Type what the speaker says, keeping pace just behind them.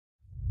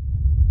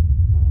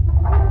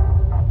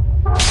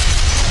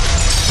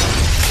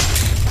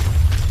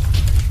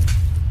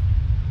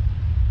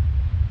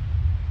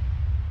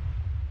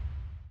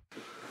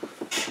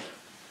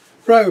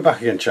Right, we're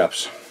back again,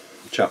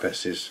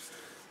 chapesses.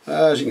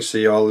 As you can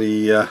see, all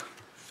the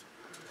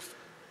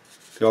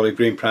olive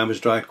green primer's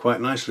dried quite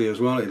nicely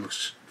as well. It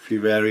looks a few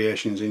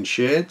variations in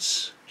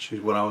shades, which is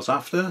what I was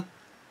after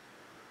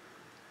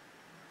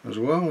as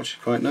well, which is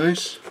quite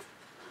nice.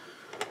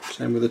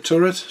 Same with the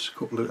turret. There's a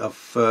couple of,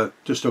 I've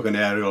just stuck an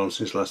aerial on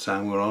since last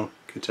time we were on,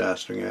 guitar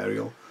string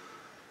aerial.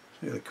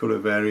 See the colour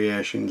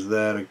variations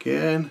there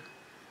again.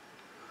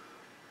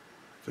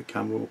 The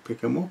camera will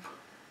pick them up.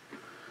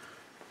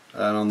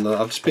 And on the,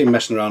 I've just been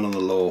messing around on the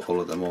low hull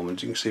at the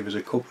moment. You can see there's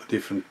a couple of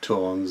different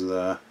tones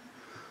there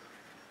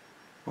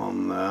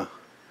on there.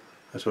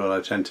 That's what I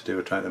tend to do.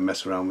 I try to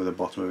mess around with the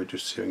bottom of it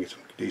just to see if I can get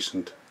some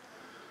decent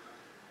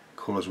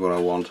colours where I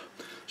want.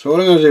 So what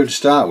I'm going to do to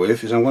start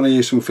with is I'm going to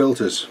use some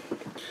filters.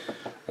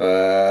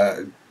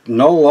 Not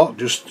a lot,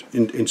 just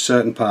in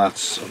certain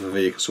parts of the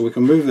vehicle. So we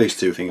can move these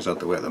two things out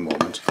the way at the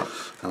moment,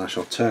 and I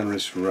shall turn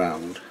this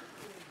round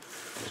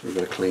so we've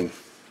got a clean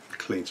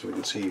so we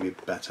can see a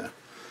bit better.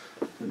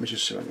 Let me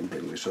just see if I can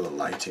bring this other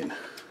light in.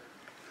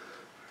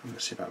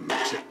 Let's see if that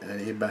makes it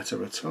any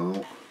better at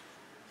all.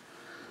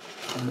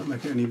 Does that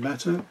make it any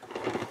better?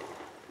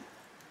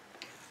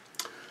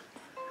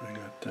 Bring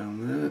that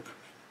down there.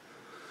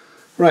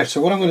 Right,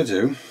 so what I'm going to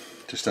do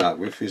to start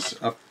with is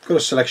I've got a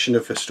selection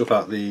of stuff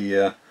out of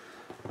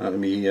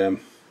my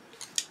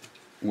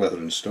weather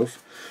and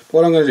stuff. But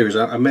what I'm going to do is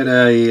I made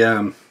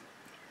a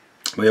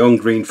my own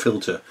green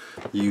filter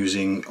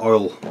using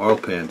oil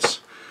paints,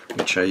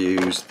 which I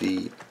use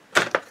the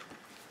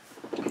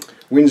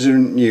Winsor &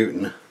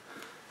 Newton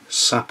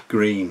Sap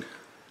Green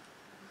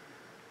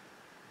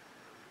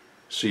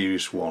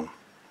Series 1,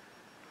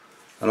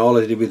 and all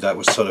I did with that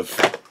was sort of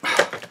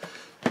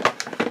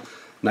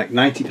like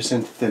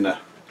 90% thinner,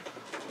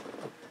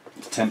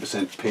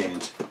 10%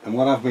 paint. And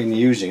what I've been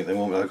using at the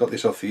moment, I got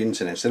this off the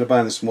internet, instead of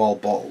buying the small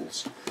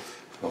bottles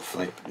of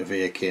like the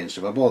VAK and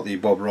stuff, I bought the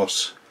Bob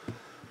Ross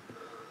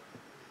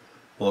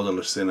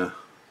odorless thinner.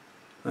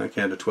 That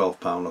came to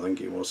 £12 I think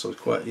it was, so it was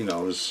quite, you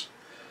know, it was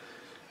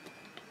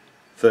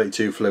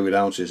 32 fluid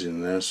ounces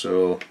in there,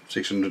 so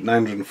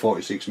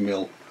 946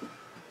 mil.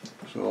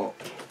 So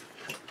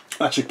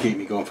that should keep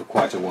me going for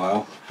quite a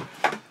while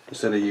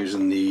instead of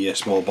using the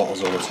small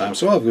bottles all the time.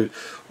 So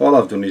all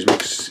I've done is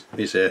mix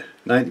this 90%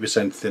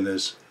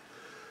 thinners,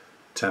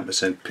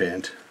 10%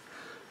 paint,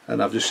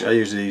 and I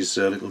use these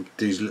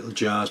little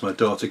jars my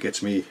daughter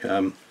gets me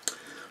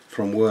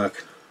from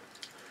work.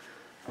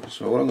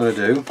 So what I'm going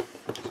to do,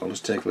 I'll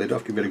just take the lid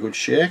off, give it a good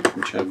shake,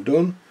 which I've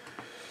done.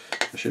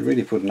 I should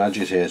really put an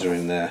agitator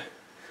in there.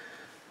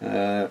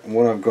 And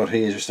what I've got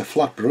here is just a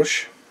flat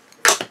brush.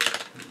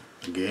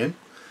 Again,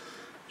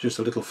 just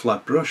a little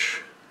flat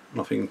brush,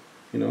 nothing,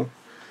 you know.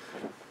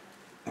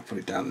 I'll put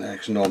it down there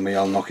because normally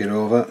I'll knock it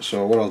over.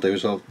 So what I'll do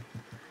is I'll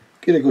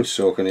get a good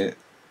soak in it.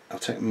 I'll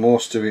take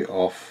most of it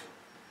off.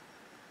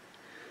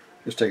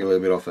 Just take a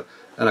little bit off it,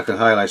 and I can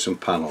highlight some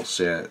panels.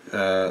 Yeah,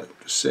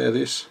 say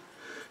this.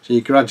 So you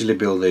gradually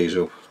build these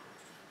up.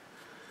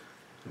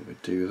 Let me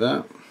do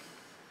that.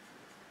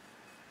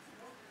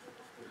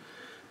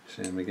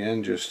 Same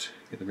again, just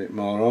get a bit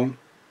more on.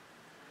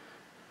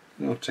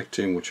 Don't take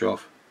too much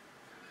off.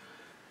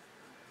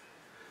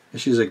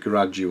 This is a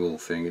gradual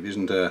thing, it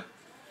isn't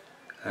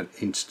an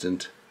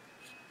instant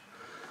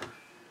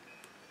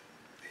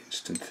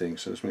thing,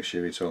 so just make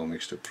sure it's all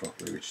mixed up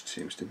properly, which it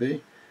seems to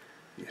be.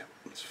 Yeah,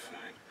 that's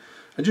fine.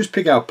 I just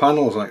pick out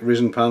panels, like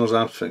risen panels.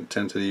 I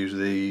tend to use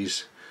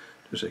these.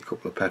 Just a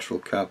couple of petrol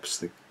caps,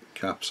 the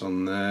caps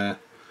on there,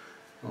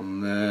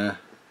 a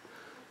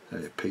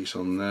piece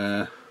on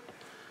there.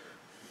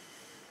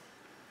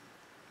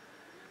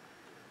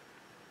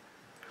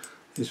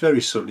 It's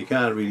very subtle, you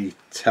can't really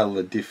tell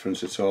the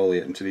difference at all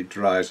yet until it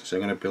dries, so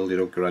I'm going to build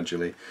it up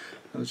gradually.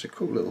 And there's a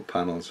couple little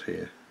panels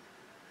here.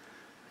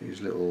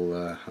 These little,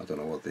 I don't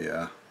know what they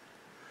are.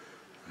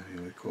 I'm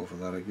going to go for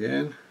that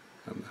again,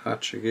 and the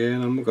hatch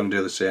again. I'm not going to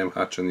do the same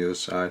hatch on the other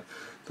side,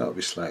 that'll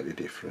be slightly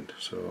different.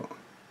 So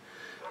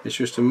it's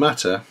just a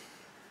matter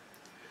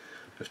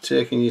of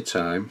taking your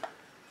time,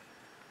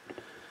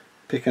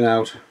 picking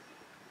out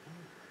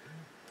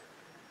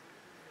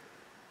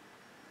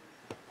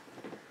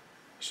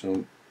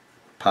some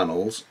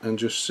panels and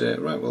just say,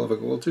 right, we'll have a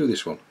go, we'll do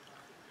this one.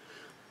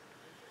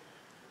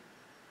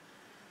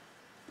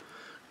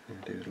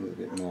 I'll do a little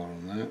bit more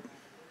on that.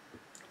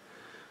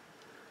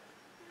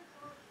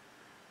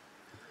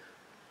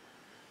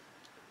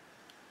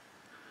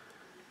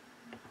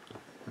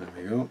 There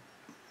we go.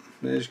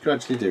 Just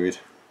gradually do it.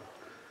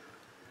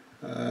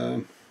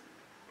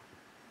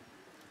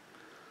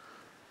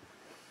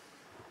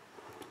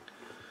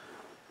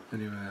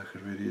 Anyway, I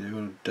could really do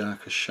a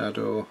darker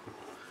shadow.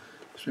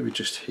 So maybe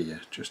just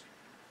here, just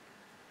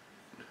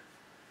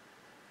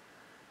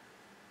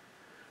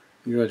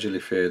gradually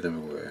fade them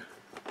away.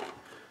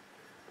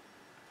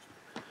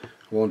 I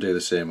won't do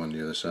the same on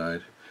the other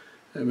side.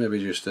 And maybe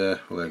just well,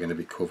 they're going to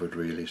be covered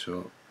really,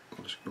 so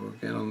I'll just go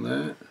again on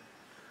there.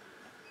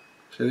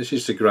 So this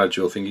is the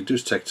gradual thing. It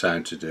does take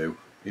time to do.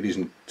 It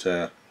isn't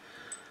a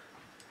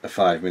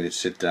 5-minute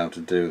sit down to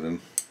do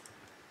them.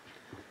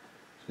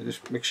 So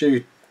just make sure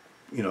you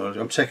know,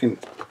 I'm taking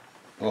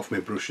off my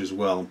brush as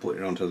well and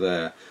putting it onto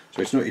there,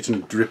 so it's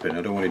not dripping.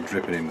 I don't want it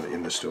dripping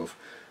in the stuff.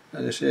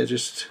 And I say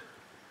just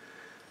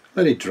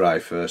let it dry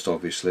first,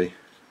 obviously,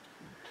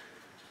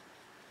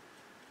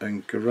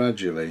 and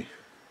gradually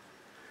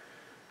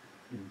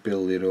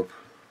build it up.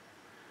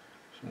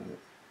 So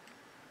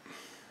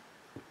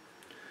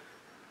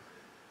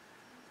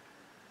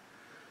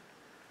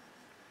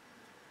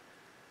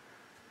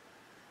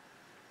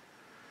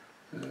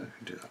I can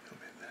do that a little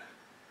bit there,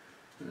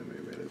 and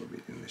maybe a little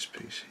bit in this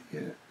piece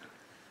here.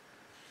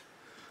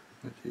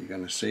 But you're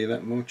going to see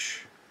that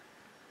much.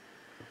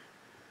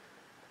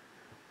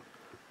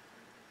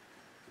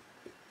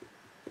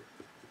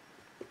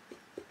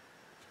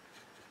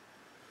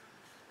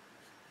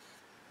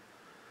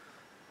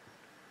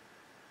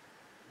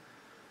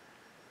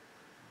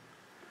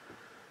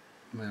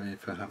 Maybe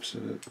perhaps a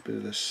bit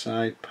of the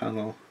side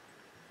panel,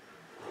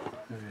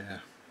 yeah,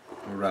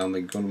 around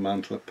the gun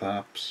mantler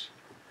perhaps.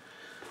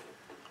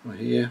 Or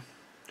here,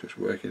 just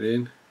work it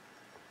in.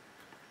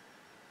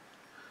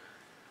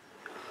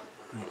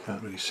 You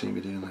can't really see me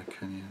doing that,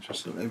 can you?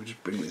 Just maybe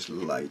just bring this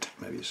light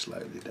maybe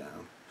slightly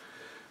down.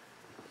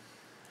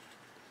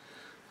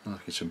 I'll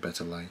get some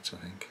better lights, I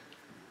think.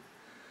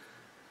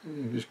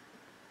 You just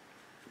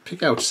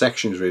pick out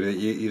sections really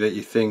that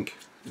you think,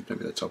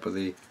 maybe the top of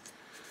the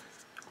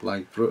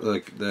light,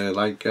 like the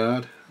light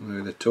guard,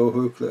 maybe the tow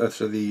hook,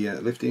 so the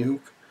lifting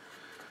hook.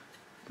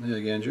 There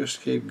again,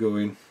 just keep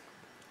going.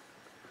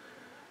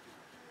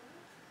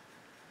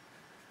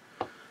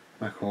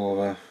 Back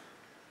over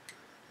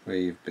where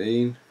you've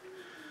been.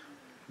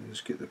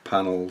 Just get the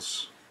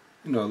panels.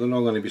 You know, they're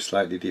not going to be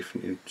slightly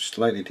different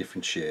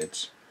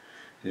shades.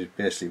 Is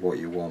basically what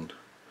you want.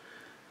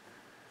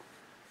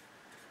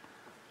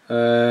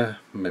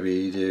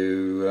 Maybe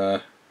do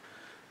a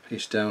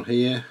piece down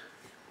here,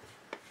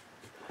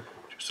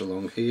 just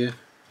along here.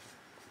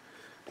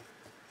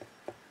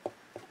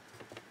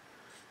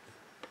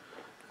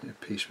 A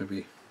piece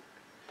maybe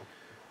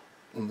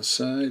on the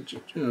side.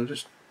 You know,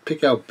 just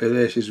pick out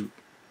places.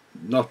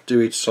 Not do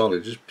it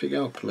solid. Just pick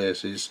out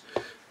places.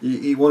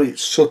 You want it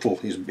subtle.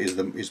 Is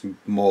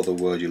more the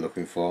word you're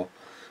looking for.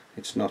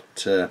 It's not.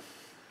 There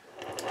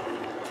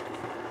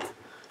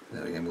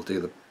again, we'll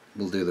do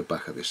the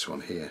back of this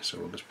one here, so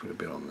we'll just put a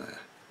bit on there.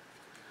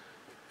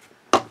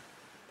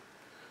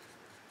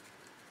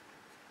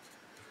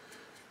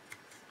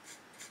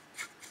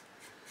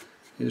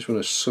 You just want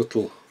a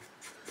subtle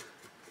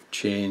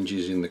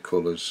changes in the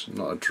colours,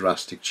 not a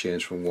drastic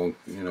change from one,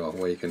 you know,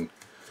 where you can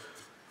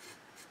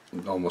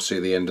almost see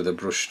the end of the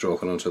brush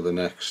stroke and onto the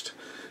next.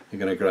 You're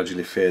going to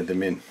gradually fade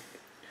them in.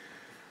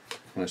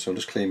 Right, so I'll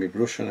just clean my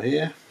brush on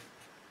here.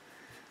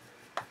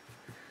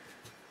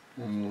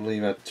 And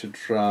leave that to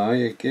dry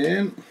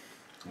again.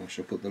 I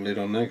shall put the lid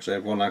on there because I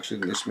had one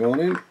accident this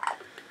morning.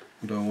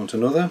 I don't want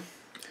another.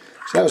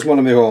 So that was one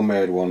of my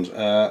homemade ones.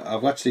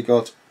 I've actually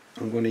got,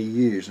 I'm going to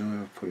use, I'm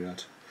going to put it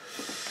at.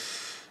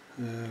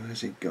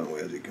 Where's it gone?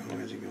 Where's it gone?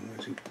 Where's it gone?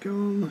 Where's it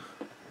gone?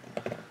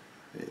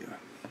 There you are.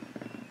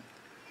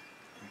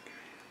 Okay.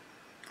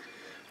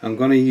 I'm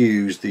going to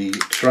use the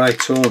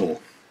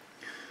tritonal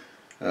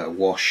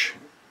wash.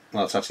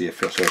 Well, it's actually a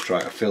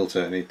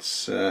filter, and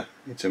it's a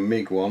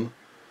MIG one.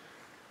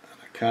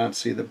 Can't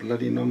see the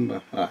bloody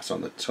number. Ah, it's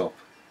on the top.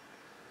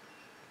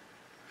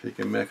 If you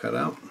can make that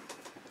out.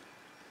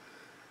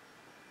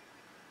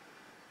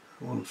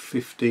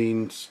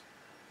 115. Is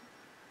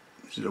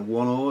it a 10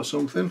 or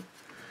something?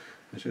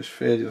 It's just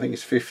faded. I think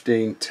it's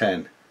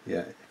 1510.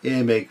 Yeah,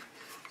 MIG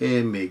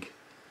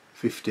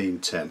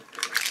 1510.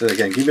 So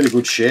again, give it a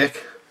good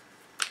shake.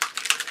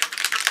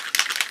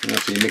 And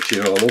after you mix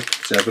it all up,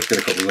 so I've just got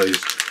a couple of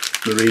these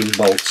marine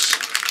bolts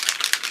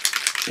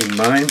in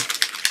mine.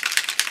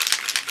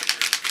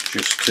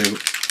 Just to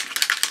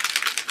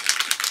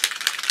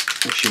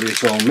make sure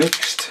it's all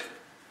mixed.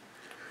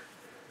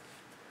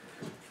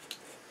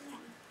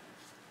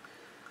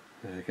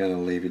 Again,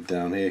 I'll leave it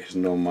down here because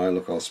no my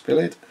look, I'll spill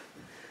it.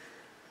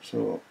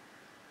 So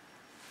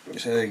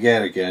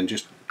again,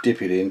 just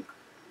dip it in,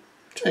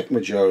 take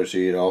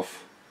majority of it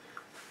off,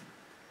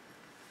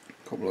 a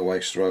couple of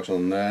white strokes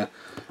on there,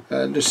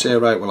 and just say,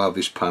 right, we'll have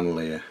this panel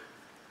here.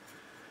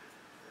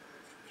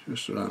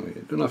 Just around it.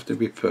 It doesn't have to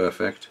be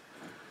perfect.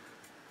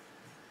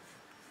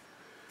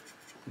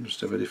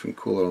 Just have a different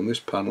colour on this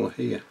panel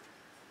here.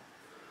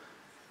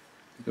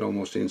 You can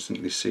almost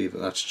instantly see that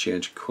that's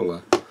changed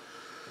colour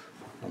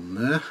on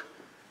there.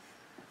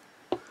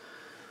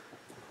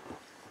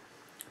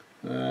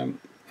 And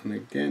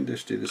again,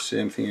 just do the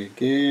same thing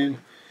again.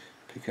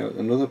 Pick out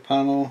another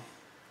panel.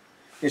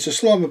 It's a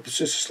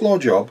slow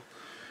job.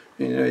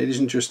 You know, it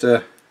isn't just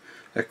a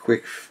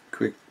quick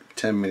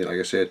 10-minute, like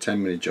I say, a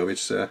 10-minute job.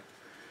 It's you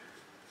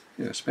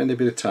know, spend a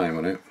bit of time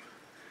on it.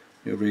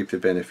 You'll reap the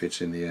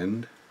benefits in the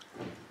end.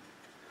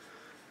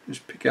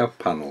 Just pick out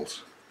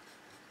panels.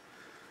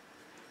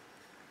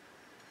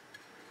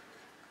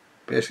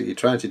 Basically, you're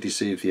trying to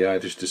deceive the eye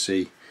just to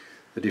see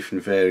the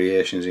different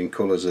variations in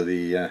colours of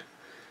the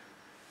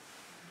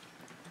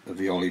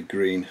olive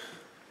green.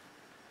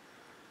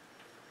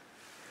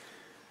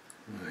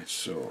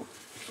 so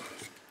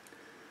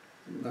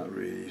that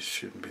really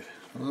shouldn't be.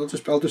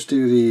 I'll just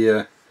do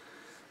the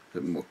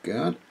muck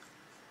guard.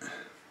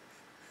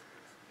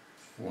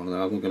 One of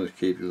them. I'm going to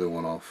keep the other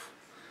one off.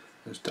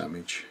 There's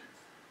damage.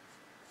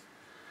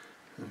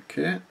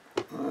 Okay,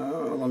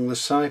 along the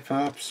side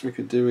perhaps we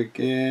could do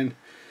again,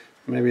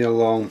 maybe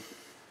along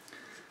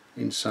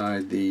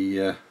inside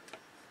the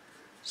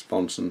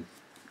sponson,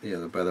 yeah,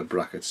 where the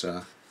brackets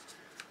are.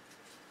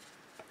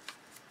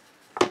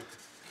 Do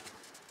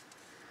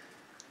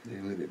a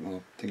little bit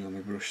more thing on my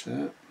brush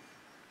there.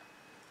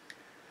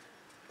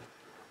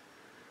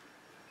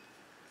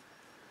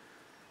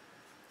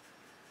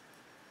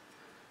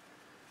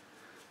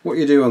 What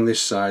you do on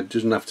this side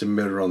doesn't have to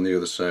mirror on the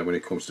other side when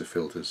it comes to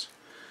filters.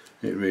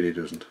 It really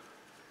doesn't.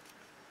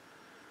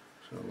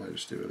 So let's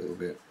just do a little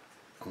bit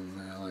on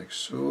there like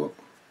so.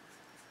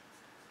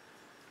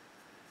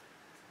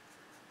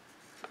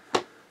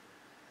 So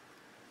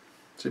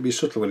it'll be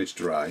subtle when it's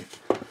dry.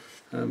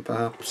 And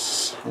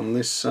perhaps on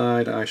this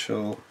side I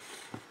shall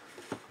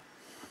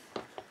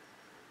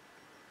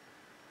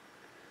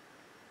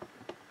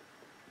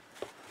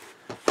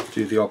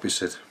do the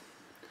opposite.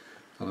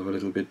 I'll have a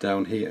little bit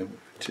down here,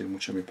 too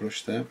much on my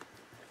brush there.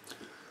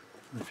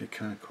 If you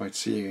can't quite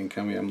see again,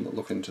 can we? I'm not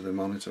looking to the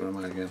monitor, am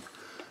I again?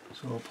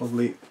 So I'll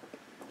probably,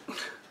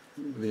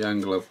 the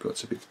angle I've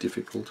got's a bit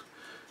difficult,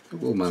 but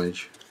we'll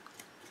manage.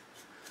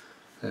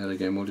 There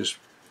again, we'll just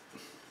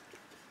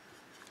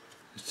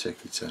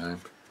take your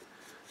time.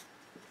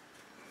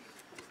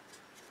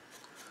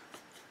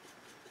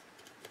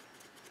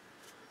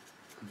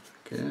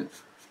 Okay.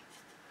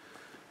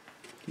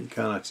 You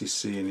can't actually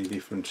see any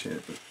difference here,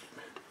 but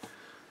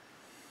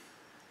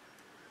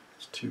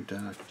it's too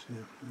dark.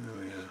 There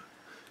we are.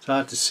 It's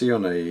hard to see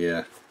on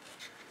a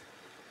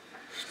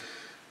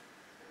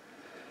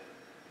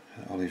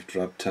olive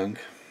drab tank.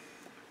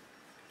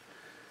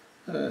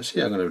 So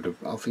yeah, I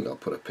think I'll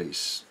put a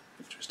piece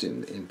just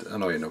in. I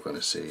know you're not going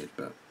to see it,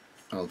 but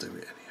I'll do it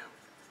anyhow.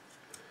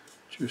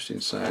 Just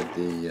inside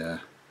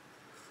the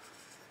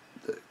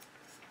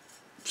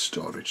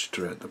storage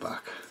tray at the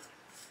back.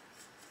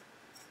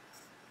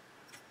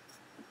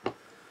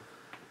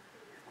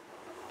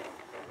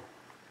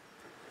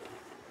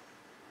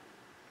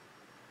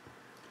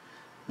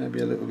 Maybe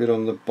a little bit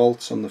on the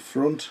bolts on the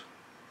front,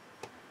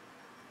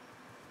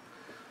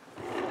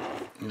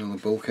 you know,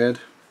 the bulkhead.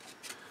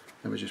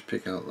 Maybe just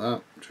pick out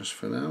that just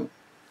for now.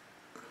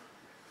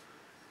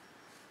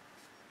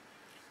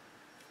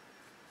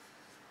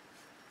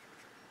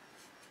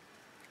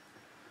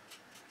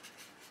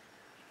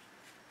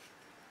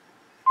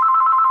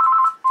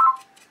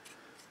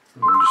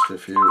 And just a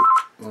few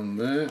on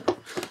there.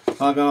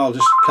 I'll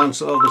just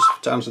cancel. I'll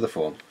just answer the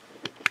phone.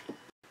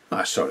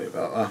 Ah, sorry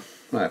about that.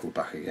 I'll go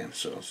back again.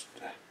 So,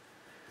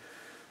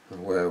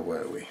 where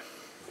were we?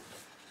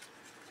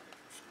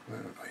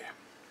 Where were we?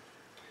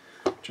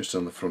 Just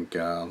on the front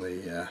guard,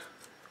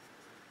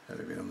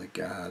 everything on the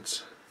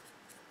guards.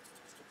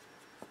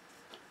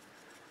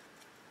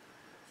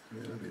 A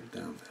little bit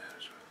down there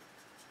as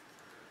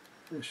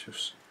well. It's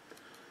just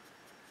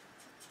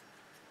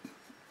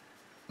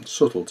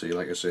subtlety,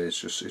 like I say.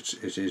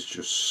 It is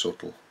just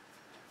subtle.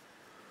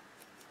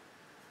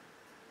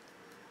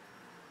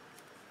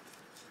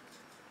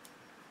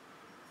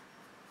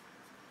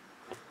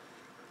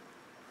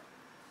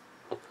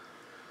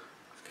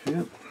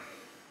 Okay.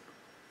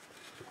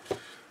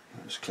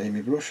 Let's clean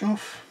my brush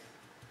off.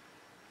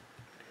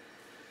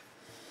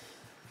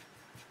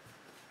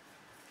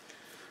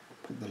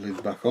 Put the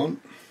lid back on.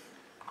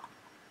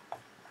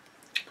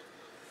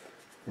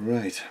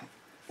 Right.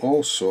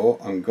 Also,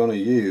 I'm going to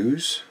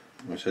use,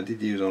 which I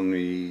did use on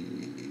the,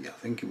 I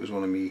think it was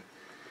one of my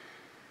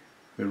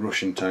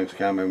Russian tanks. I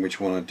can't remember which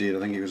one I did. I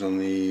think it was on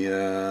the,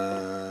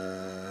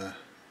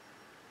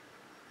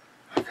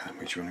 I can't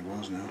remember which one it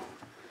was now.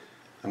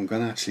 I'm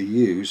going to actually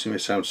use, it may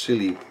sound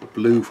silly,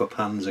 blue for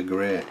Panzer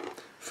Grey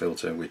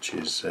filter, which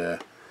is an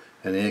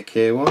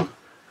AK one,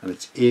 and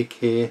it's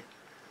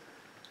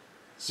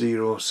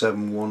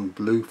AK-071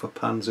 blue for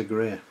Panzer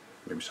Grey.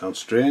 Maybe sounds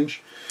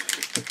strange,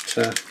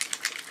 but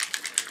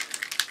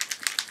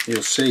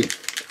you'll see.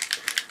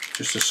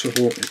 Just a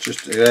subtle, it's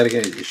just, there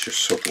again, it's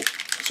just subtle.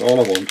 That's all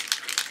I want,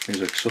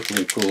 is a subtle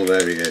and cool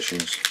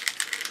variations.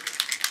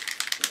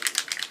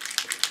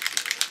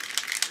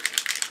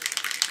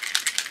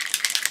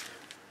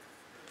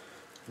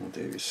 I'll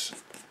do this.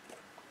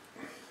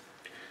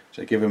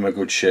 So give them a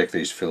good shake,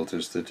 these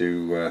filters. They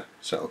do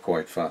settle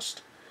quite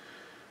fast.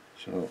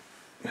 So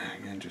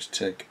again, just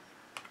take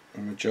a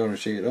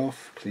majority of it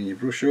off, clean your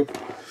brush up,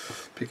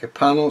 pick a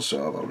panel.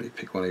 So I've already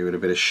picked one here with a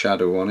bit of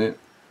shadow on it.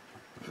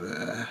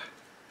 There.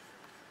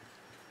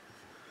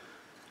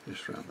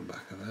 Just round the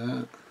back of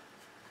that.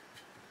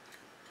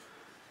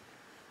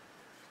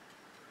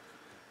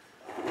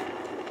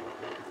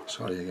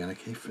 Sorry again, I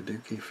keep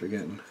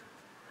forgetting.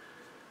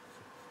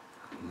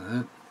 And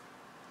that.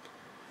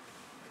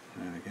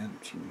 And again,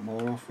 some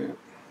more off it.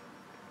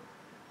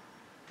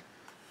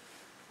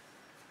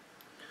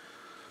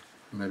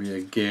 Maybe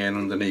again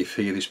underneath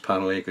here, this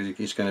panel here, because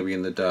it's going to be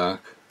in the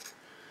dark.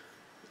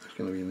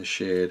 going to be in the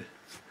shade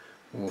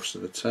most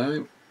of the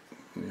time.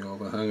 The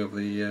overhang of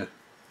the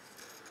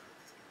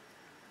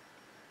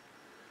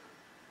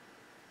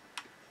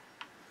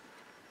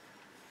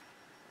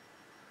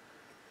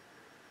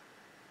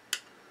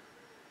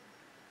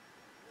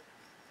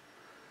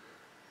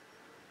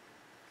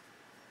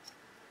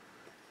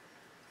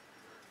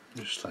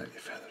just slightly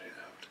feather it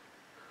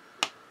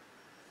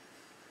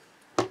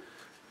out.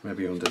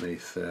 Maybe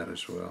underneath there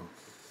as well,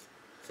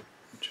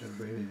 which I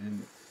really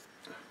didn't.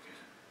 Okay.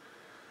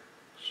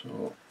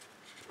 So,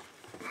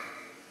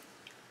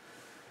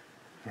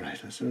 right,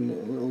 let's do a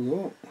little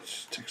go.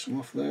 Let's take some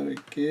off there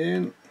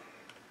again,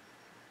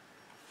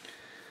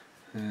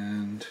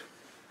 and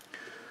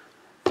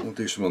we'll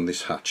do some on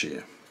this hatch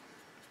here.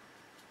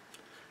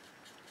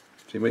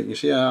 So you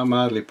see how I'm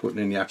hardly putting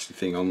any actual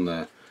thing on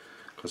there,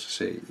 because I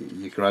say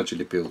you're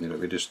gradually building it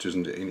up. It just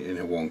doesn't in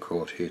a one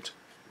coat hit.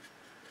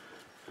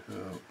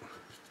 So,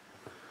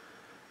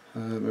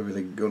 maybe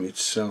the gun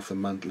itself, the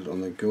mantle on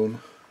the gun,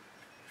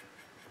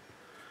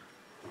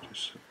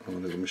 just on a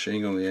little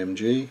machine gun, the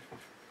MG.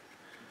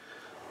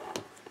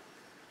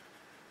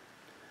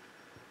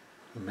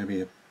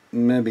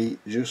 Maybe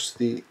just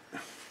the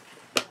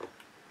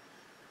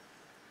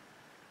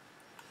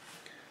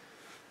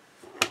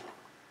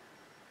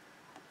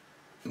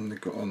on the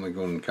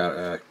gun,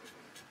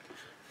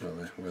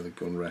 where the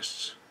gun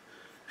rests,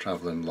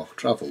 travel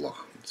lock.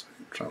 It's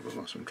travel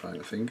lock I'm trying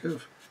to think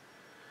of.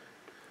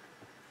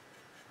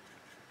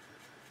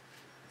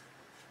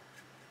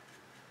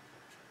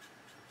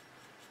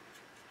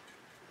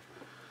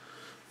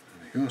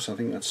 There we go. So I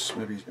think that's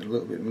maybe a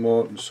little bit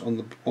more on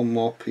the one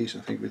more piece. I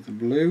think with the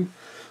blue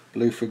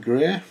for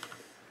grey.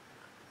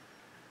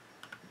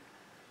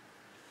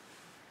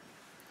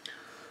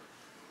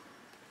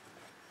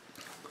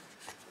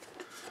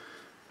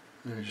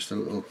 Just a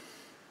little.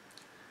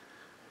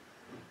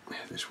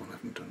 This one I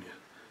haven't done yet.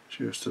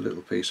 Just a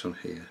little piece on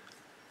here,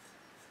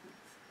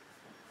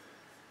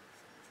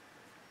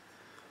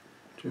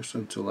 just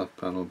until that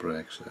panel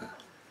breaks there.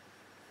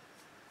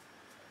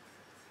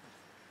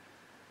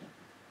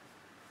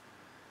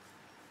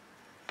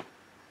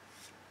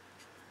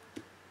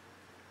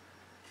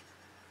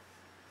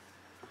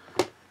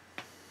 I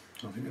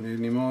don't think I need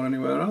any more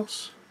anywhere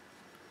else.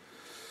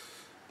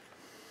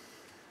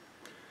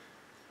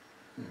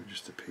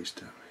 Just a piece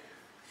down here.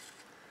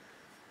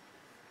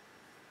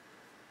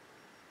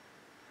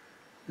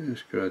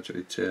 Just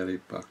gradually tail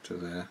it back to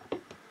there.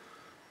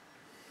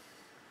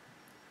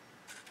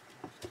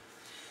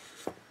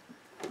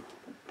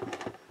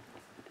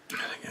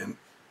 And again,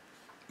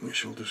 we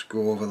shall just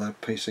go over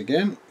that piece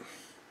again.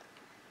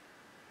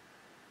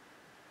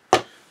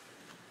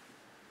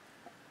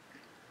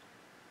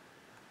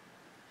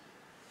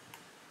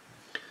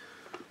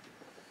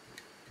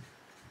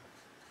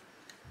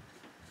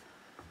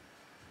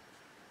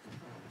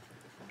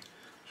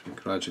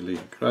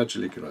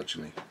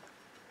 Gradually.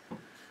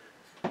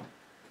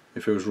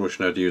 If it was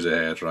rushing, I'd use a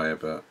hairdryer,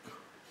 but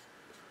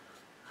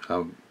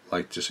I'd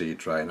like to see it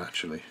dry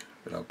naturally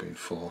without being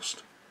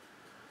forced.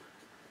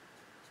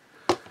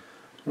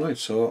 Right,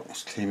 so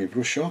let's clean my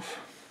brush off.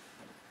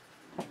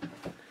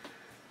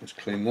 Let's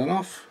clean that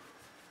off.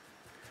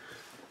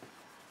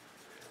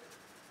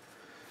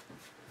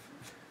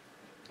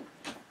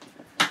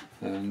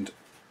 And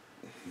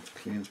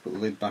let's put the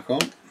lid back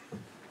on.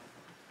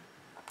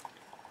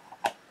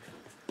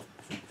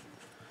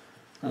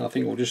 And I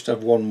think we'll just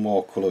have one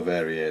more colour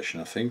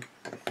variation. I think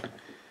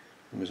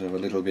we'll just have a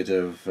little bit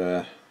of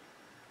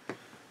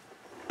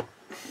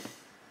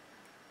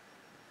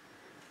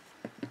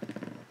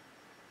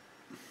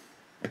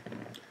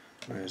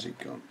where's it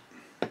gone?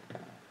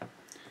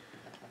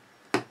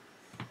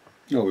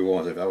 No, we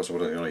won't have. That was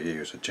what I was going to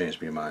use. I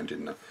changed my mind,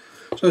 didn't I?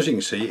 So as you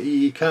can see,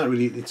 you can't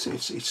really.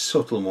 It's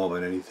subtle more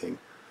than anything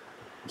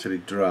until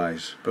it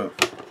dries. But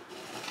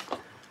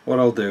what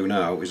I'll do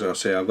now is I'll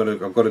say I've got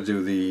to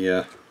do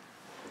the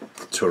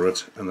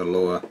turret and the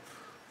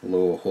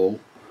lower hull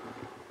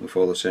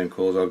before the same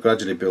colours. I'll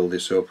gradually build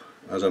this up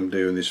as I'm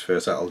doing this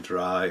first. That'll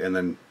dry, and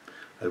then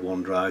as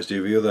one dries,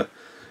 do the other,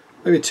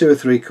 maybe 2 or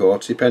 3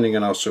 coats depending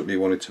on how subtle you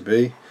want it to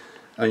be,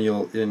 and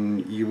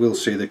you will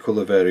see the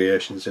colour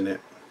variations in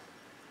it.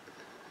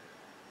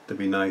 They'll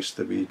be nice.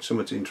 There'll be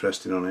something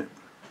interesting on it.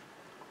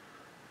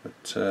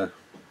 But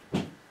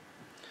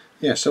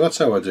yeah, so that's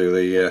how I do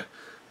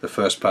the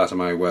first part of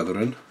my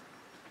weathering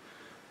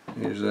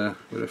is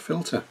with a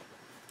filter.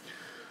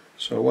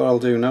 So what I'll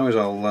do now is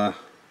I'll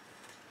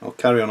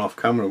carry on off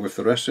camera with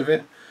the rest of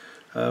it.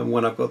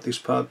 When I've got this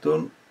part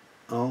done,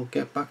 I'll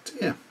get back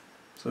to you.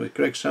 So it's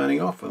Greg signing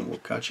off, and we'll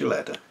catch you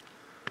later.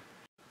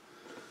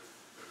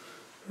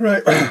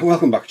 Right,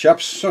 welcome back,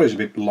 chaps. Sorry it's a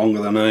bit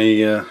longer than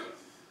I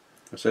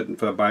said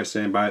by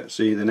saying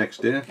see you the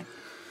next day.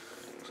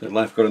 So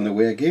life got in the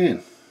way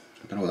again.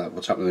 I don't know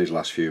what's happened these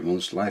last few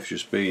months. Life's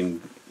just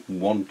been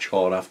one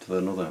chore after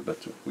another,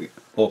 but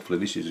hopefully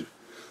this is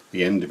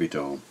the end of it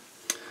all.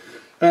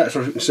 So as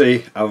you can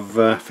see,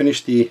 I've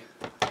finished the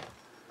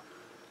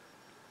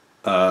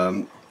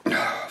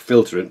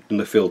filtering and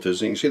the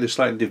filters. You can see they're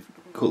slightly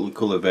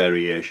colour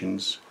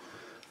variations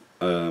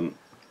on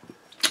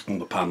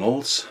the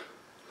panels,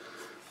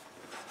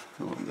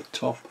 on the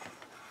top,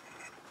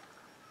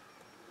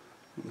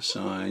 on the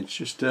sides,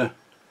 just to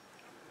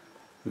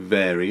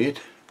vary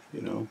it,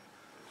 you know.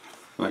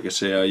 Like I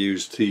say, I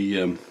used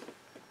the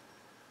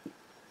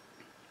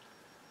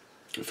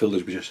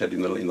filters which I said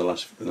in the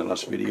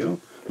last video.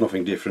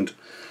 Nothing different,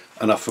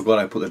 and I forgot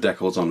I put the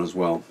decals on as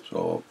well.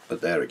 So,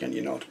 but there again,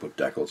 you know, to put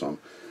decals on.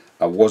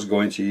 I was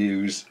going to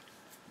use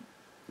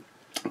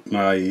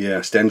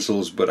my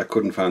stencils, but I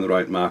couldn't find the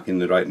right marking,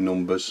 the right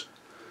numbers,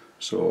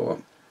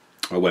 so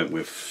I went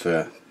with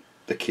the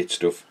kit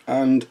stuff,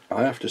 and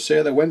I have to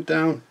say they went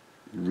down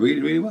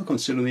really well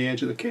considering the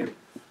age of the kit.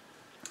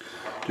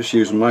 Just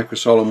using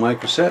Microsol and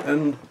Microset,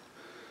 and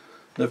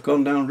they've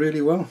gone down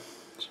really well.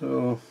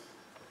 So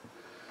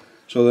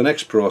the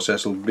next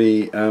process will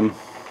be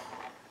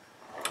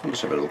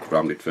let's have a look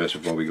around it first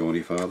before we go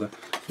any further.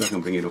 I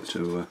can bring it up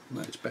to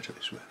it's better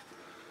this way.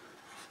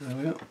 There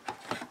we go.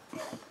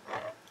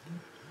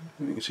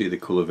 You can see the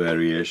colour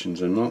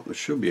variations or not. I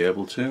should be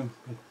able to,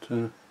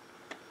 but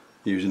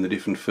using the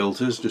different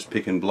filters, just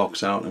picking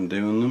blocks out and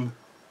doing them.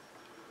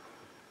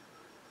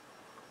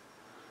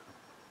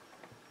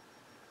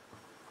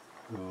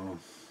 So,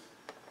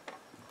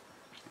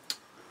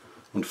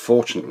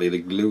 unfortunately the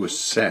glue is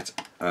set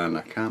and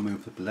I can't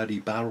move the bloody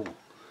barrel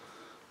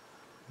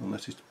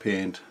unless it's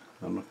paint.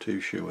 I'm not too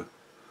sure,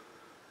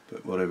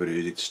 but whatever it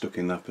is, it's stuck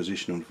in that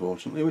position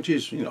unfortunately, which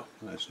is, you know,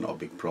 that's not a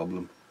big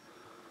problem.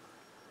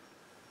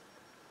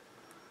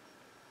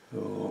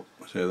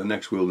 So the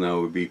next wheel now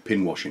would be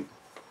pin washing.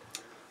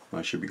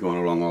 I should be going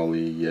along all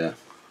the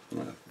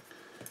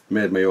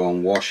made my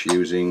own wash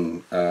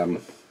using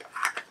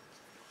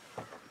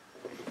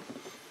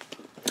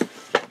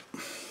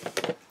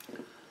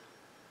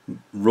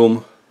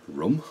raw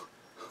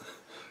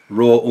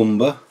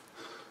umber,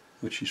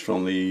 which is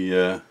from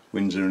the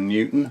Winsor &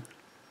 Newton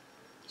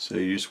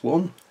Series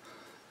 1,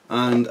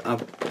 and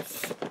I've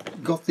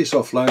got this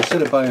offline.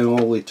 Instead of buying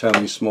all the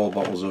tiny small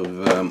bottles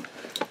of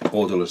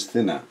odorless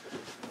thinner,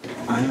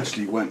 I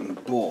actually went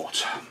and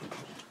bought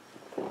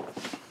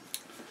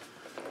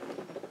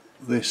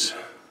this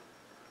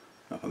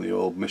from the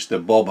old Mr.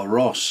 Bob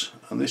Ross,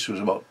 and this was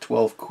about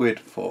 12 quid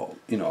for,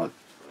 you know,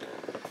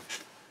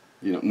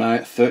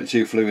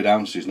 32 fluid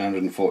ounces,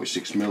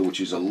 946ml, which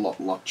is a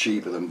lot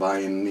cheaper than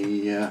buying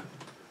the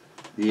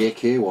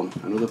AK one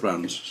and other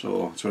brands.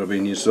 So that's what I've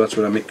been using. So that's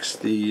what I mix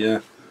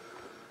the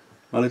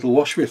my little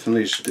wash with, and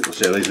these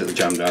little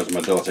jam jars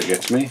my daughter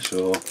gets me.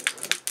 So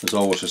there's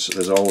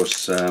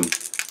always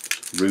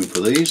room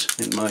for these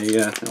in my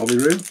hobby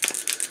room.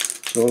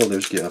 So all I'll do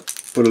is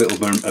put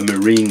a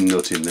marine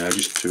nut in there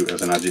just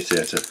as an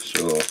agitator.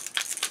 So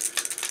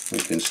we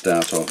can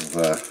start off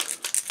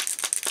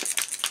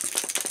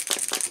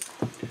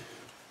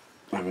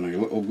having a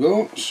little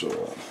go.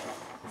 So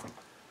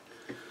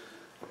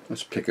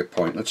let's pick a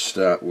point. Let's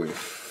start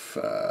with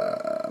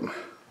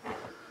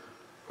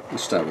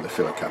the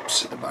filler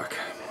caps at the back,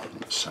 on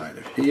the side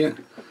of here.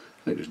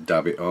 I just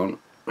dab it on,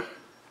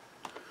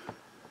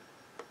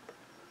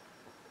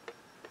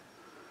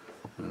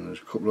 and there's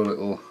a couple of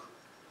little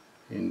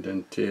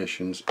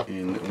indentations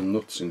in little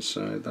nuts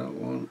inside that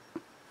one.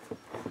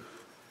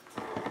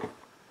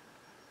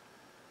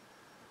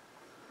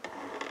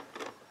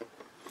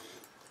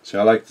 See,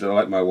 I like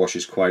my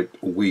washes quite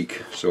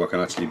weak, so I can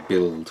actually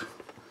build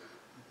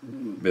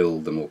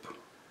them up.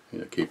 You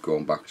know, keep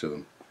going back to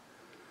them,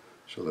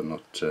 so they're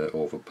not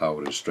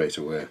overpowered straight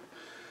away.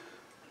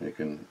 You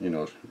can, you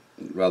know,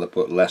 rather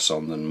put less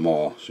on than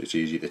more, so it's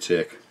easy to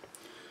take,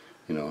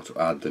 you know, to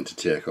add than to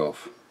take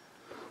off.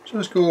 So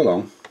let's go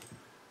along.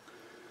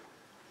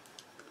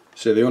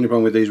 So the only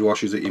problem with these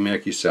washes that you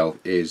make yourself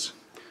is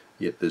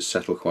they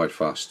settle quite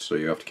fast, so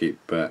you have to keep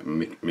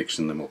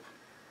mixing them up.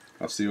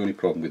 That's the only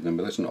problem with them,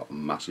 but that's not a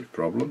massive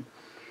problem.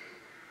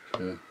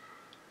 So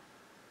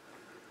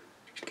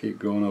just keep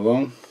going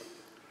along.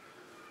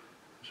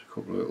 There's a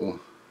couple of little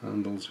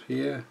handles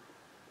here,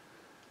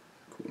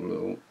 a couple of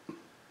little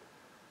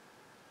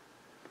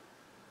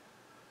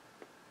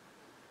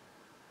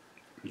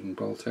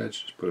bolt heads.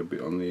 Just put a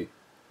bit on the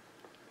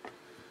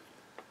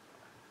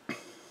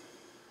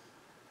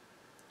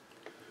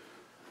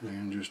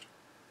and just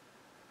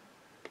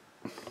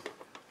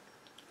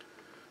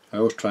I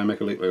always try and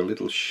make a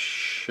little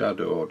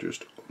shadow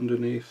just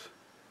underneath.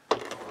 You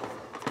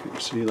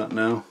can see that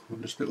now.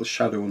 Just a little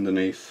shadow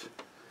underneath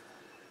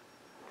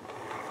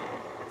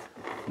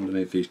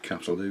these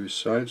caps. I'll do this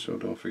side, so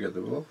don't forget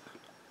the both.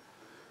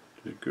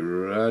 Just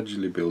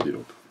gradually build it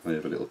up. I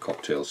have a little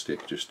cocktail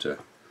stick just to,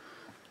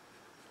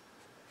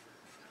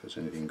 if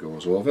anything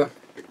goes over.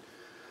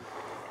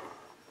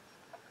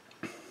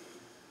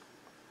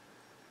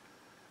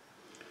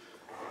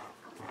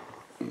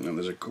 And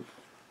there's a couple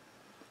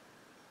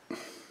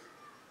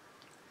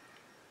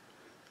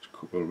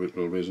of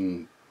little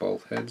resin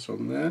bolt heads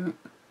on there.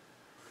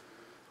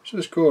 So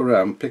just go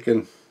around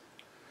picking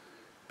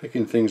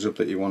things up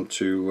that you want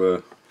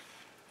to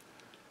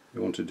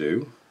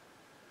do.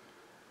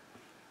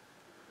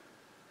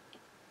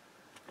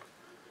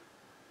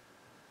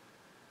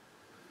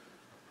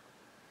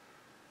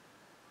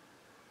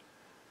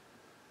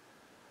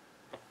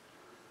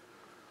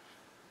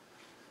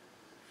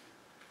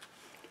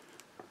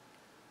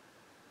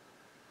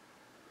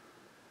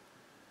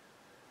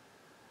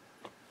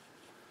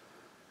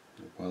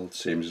 weld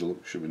seams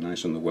should be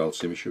nice on the weld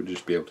seam. You should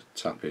just be able to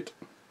tap it.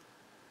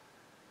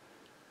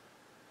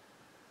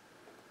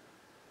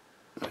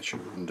 It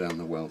should run down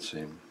the weld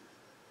seam.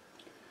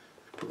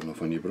 Put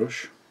enough on your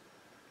brush.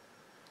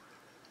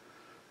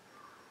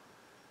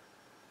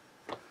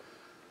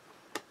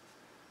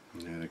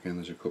 And there again,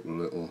 there's a couple of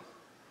little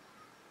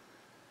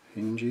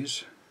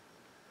hinges.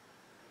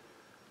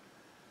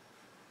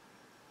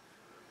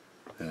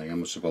 I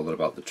must have bothered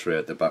about the tray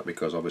at the back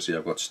because obviously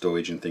I've got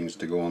storage and things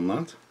to go on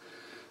that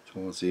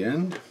towards the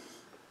end.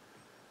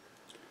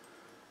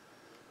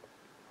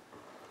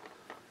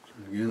 So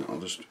again, I'll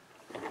just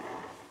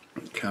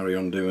carry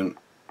on doing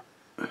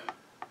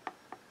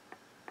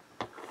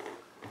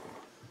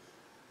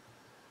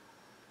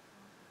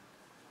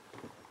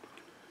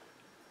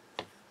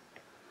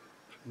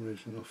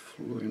there's enough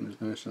flowing is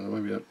nice, and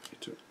maybe that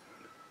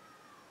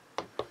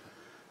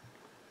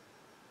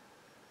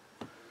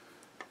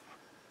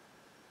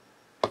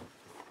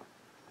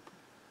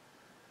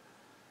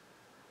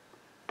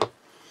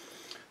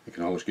you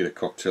can always get a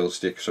cocktail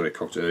stick,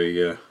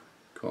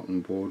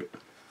 cotton board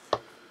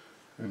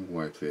and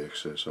wipe the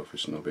excess off.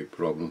 It's no big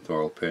problem with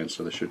oil paint,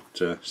 so they should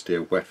stay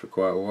wet for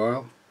quite a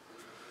while.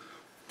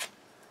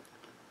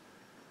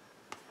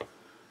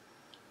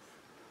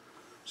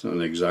 It's not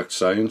an exact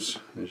science,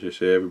 as you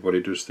say,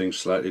 everybody does things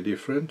slightly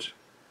different.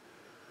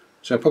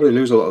 So I probably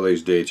lose a lot of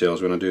these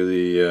details when I do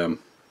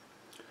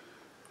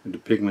the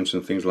pigments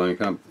and things like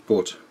that,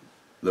 but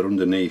they're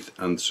underneath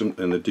and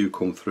they do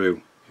come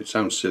through. It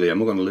sounds silly, I'm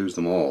not going to lose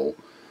them all.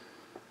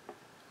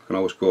 I can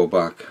always go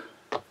back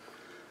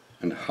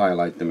and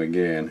highlight them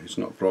again, it's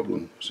not a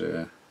problem. So, you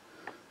know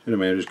what I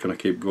mean, I'm just going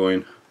to keep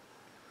going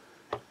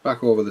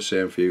back over the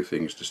same few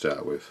things to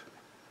start with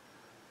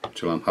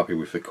until I'm happy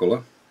with the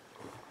colour.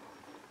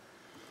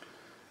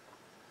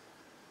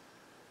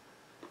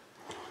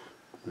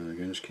 And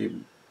again, just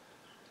keep,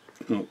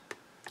 it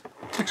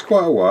takes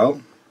quite a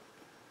while,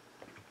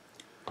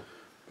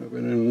 but we're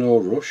in no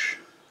rush.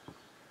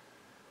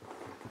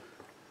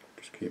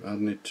 Just keep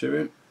adding it to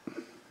it.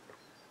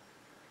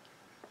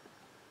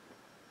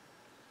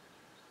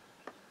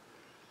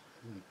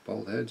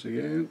 Bolt heads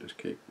again, just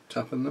keep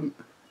tapping them.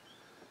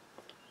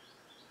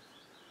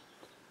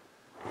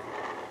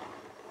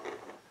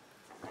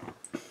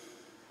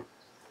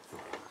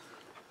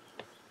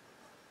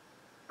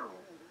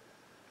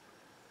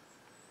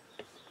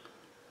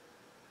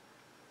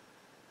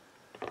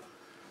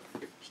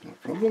 It's not a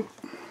problem.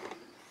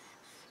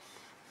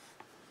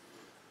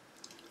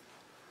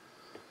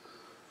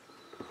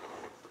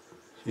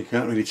 You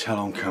can't really tell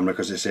on camera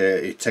because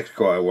it takes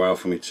quite a while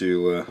for me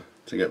to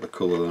get the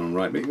colour on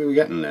right, but we're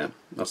getting there.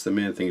 That's the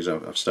main thing, is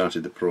I've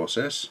started the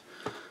process.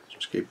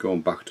 Just keep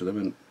going back to them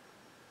and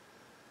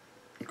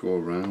go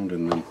around,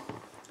 and then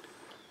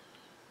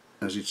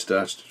as it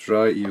starts to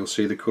dry you'll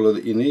see the colour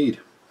that you need.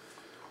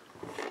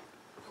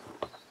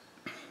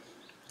 I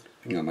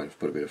think I might have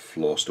put a bit of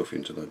floor stuff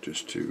into that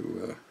just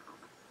to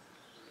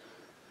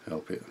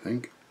help it, I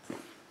think.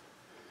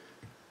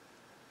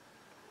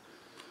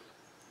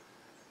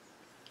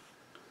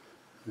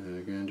 And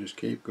again, just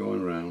keep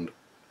going round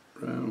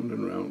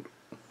and round.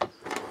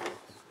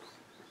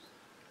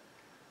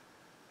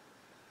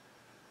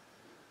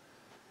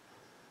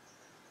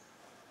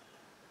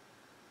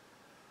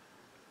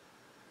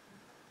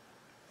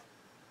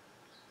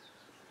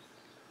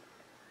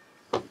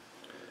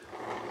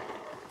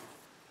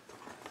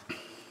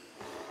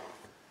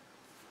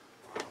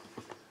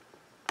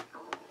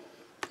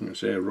 Like I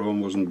say,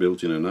 Rome wasn't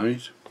built in a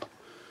night.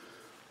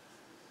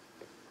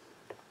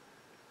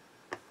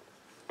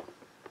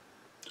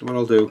 So what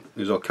I'll do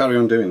is I'll carry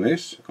on doing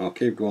this. I'll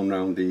keep going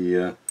around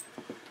the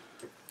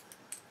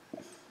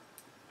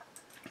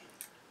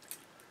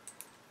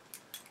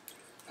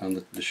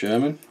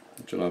Sherman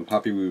until I'm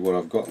happy with what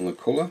I've got in the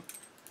colour,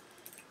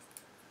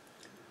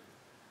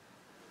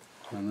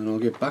 and then I'll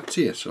get back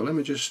to you. So let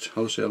me just,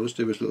 I'll just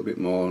do this a little bit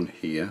more on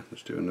here.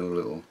 Let's do another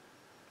little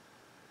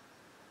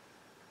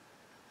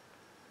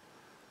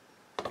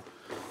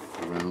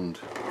around.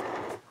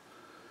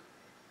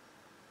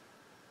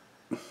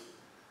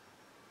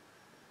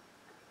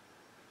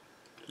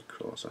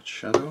 Across that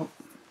shadow.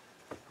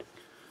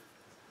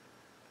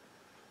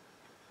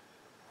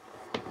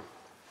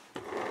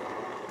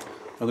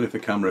 I don't know if the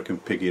camera can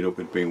pick it up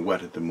with being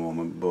wet at the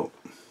moment, but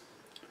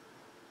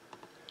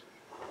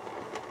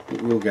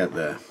it will get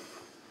there.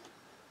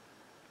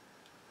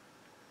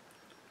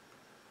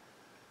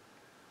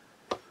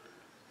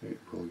 It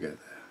will get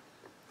there.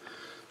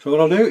 So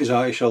what I'll do is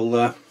I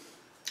shall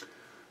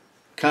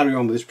carry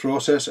on with this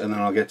process, and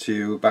then I'll get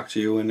back to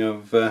you when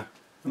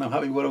I'm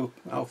happy with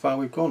how far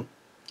we've gone.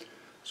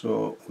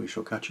 So we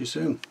shall catch you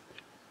soon.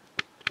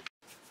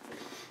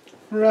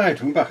 Right,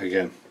 I'm back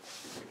again.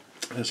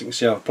 As you can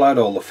see, I've applied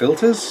all the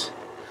filters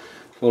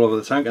all over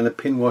the tank and the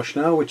pin wash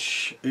now,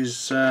 which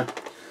is,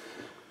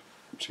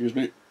 excuse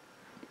me,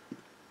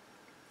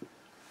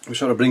 we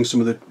sort of bring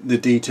some of the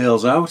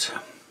details out,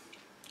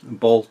 and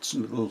bolts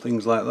and little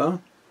things like that.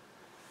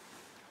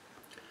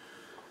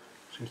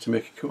 So to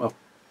make it come, I've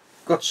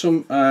got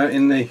some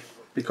in the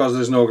because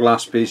there's no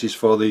glass pieces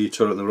for the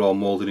turret, they're all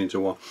moulded into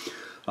one.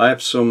 I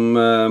have some,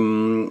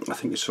 I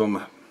think it's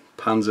from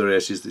Panzer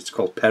Aces, it's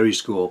called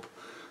periscope,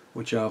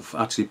 which I've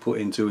actually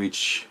put into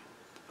each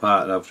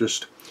part, and I've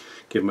just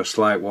given them a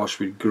slight wash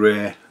with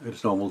grey,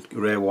 it's normal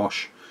grey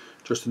wash,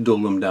 just to dull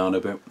them down a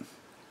bit.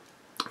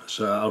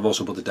 So I've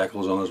also put the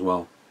decals on as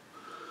well.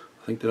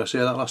 I think, did I say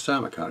that last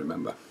time? I can't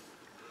remember.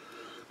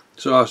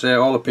 So I say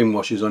all the pin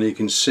washes on, you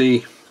can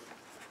see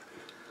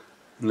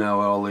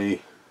now all the,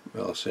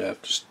 well I say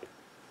I've just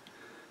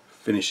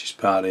finished this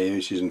part here,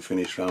 this isn't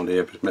finished round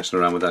here, just messing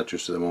around with that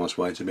just at the moment, that's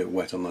why it's a bit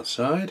wet on that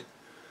side.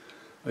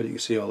 But you can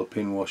see all the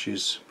pin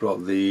washes,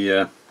 brought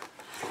the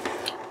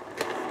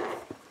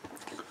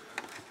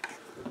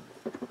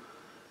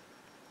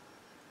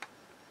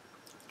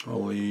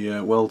all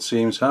the weld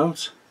seams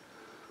out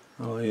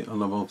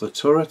on above the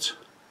turret,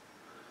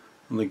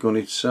 on the gun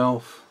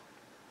itself.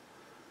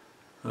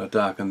 And I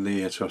darkened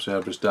the, so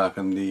I've just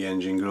darkened the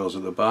engine grills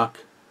at the back,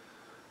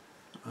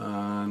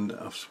 and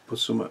I've put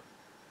some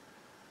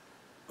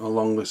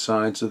along the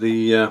sides of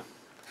the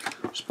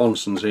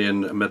sponsons here,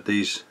 and made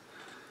these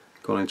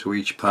gone into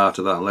each part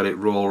of that and let it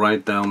roll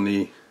right down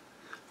the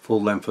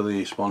full length of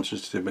the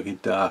sponsons to make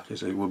it dark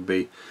as it would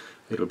be.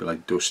 It'll be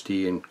like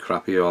dusty and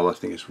crappy all, I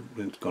think it's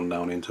gone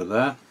down into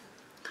there.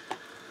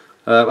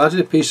 I did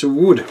a piece of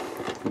wood,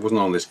 it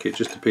wasn't on this kit,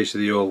 just a piece of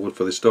the old wood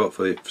for the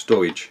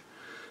storage.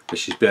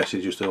 This is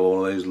basically just one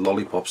of those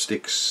lollipop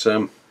sticks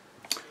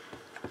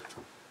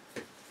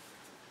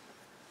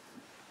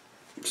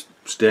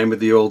stained with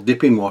the old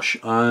dipping wash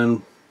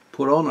and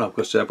put on. I've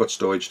got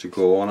storage to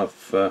go on.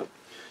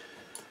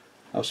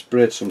 I've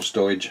sprayed some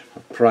storage,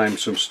 I've primed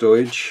some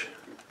storage.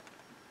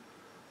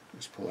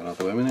 Let's pull that out of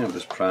the way a minute. I've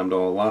just primed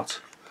all that.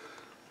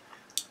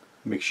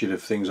 Mixture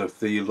of things.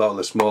 Of a lot of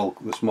the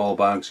small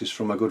bags is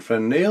from my good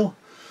friend Neil,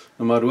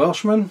 the Mad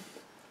Welshman.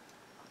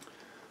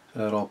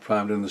 They're all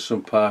primed, and there's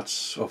some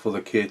parts off of the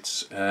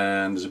kits,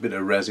 and there's a bit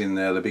of resin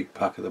there. The big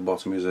pack at the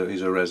bottom is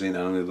a resin,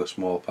 and the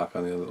small pack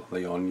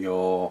on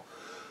your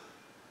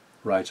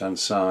right hand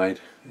side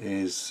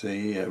is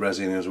the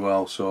resin as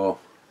well. So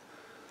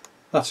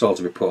that's all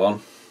to be put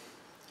on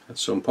at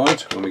some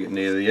point when we get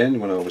near the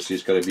end, when obviously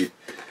it's got to be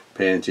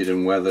painted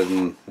and weathered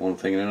and one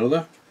thing and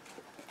another.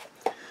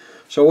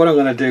 So what I'm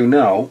going to do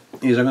now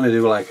is I'm going to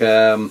do like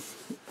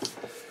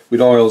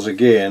with oils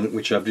again,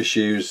 which I've just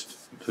used,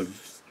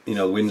 you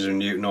know, the Winsor &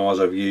 Newton oils.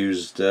 I've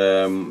used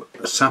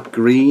sap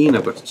green.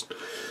 I've got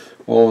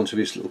all onto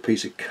this little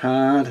piece of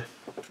card,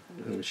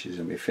 which is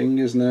on my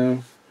fingers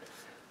now.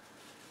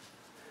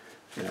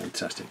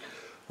 Fantastic.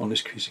 On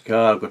this piece of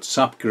card I've got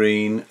sap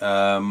green,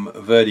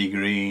 verdi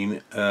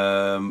green,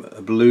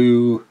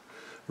 blue,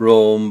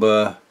 raw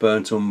umber,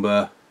 burnt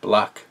umber,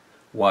 black,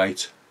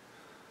 white,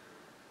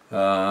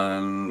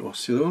 and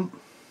what's the other one?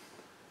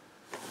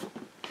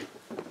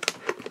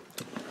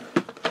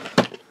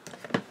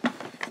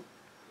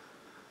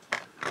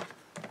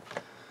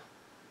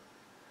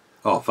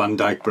 Oh, Van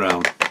Dyke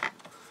brown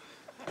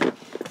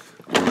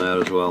on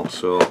there as well.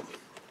 So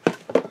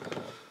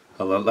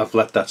I've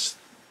let that,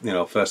 you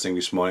know, first thing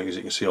this morning, as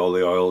you can see all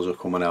the oils are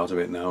coming out of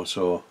it now,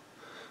 so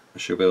I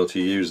should be able to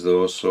use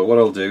those. So what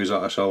I'll do is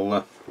I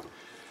shall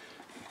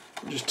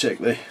just take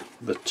the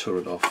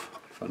turret off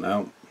for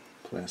now,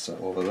 place that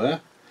over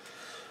there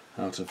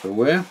out of the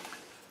way,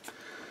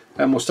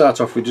 and we'll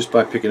start off with just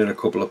by picking in a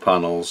couple of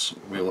panels.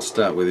 We'll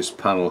start with this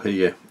panel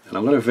here, and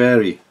I'm going to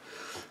vary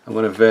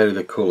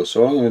the colour.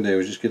 So what I'm going to do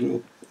is just get a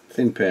little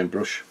thin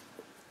paintbrush.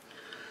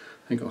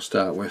 I think I'll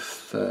start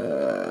with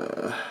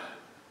a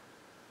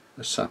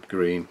sap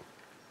green.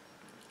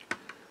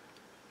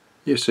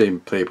 You've seen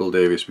people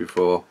do this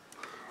before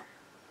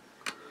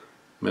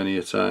many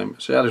a time.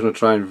 So I'm just going to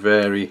try and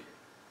vary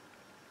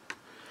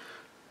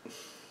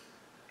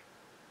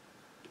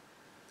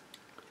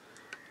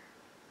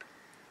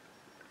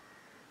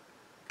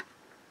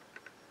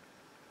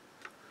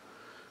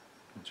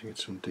to get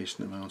some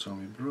decent amount on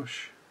my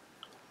brush.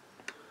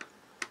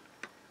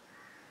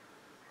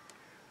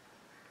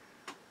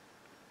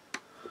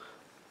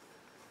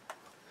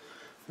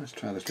 Let's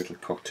try this little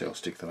cocktail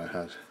stick that I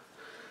had,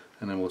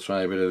 and then we'll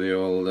try a bit of the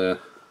old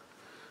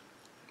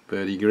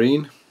birdie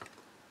green.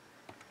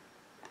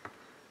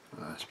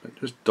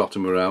 Just dot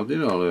them around, you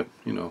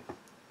know,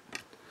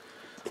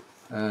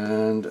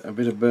 and a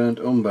bit of burnt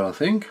umber, I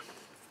think,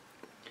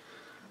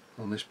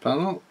 on this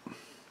panel.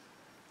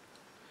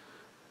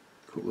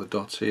 A couple of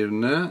dots here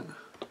and there.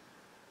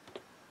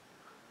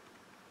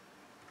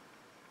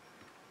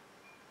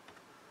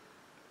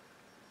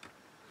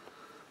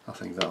 I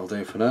think that'll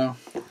do for now.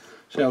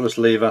 So I'll just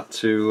leave that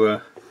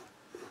to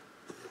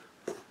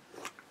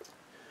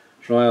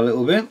dry a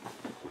little bit.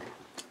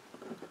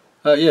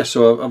 Yeah,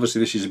 so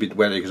obviously this is a bit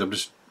wetty because I'm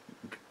just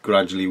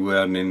gradually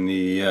wearing in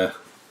the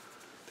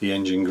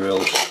engine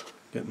grills,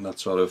 getting that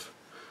sort of.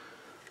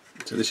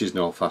 So this is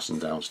not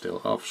fastened down still.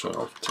 So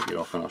I'll take it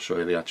off and I'll show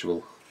you the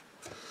actual.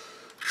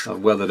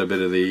 I've weathered a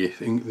bit of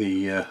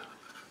the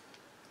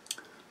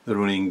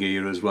running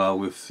gear as well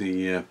with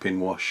the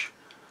pin wash.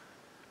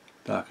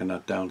 darken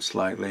that down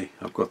slightly.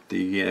 I've got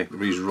the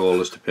these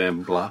rollers to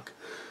paint black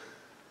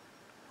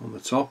on the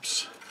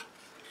tops,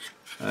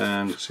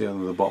 and see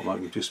on the bottom I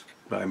can just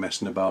by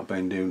messing about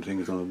by doing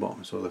things on the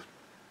bottom, so that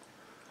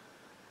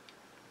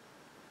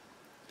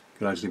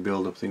gradually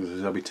build up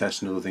things. I'll be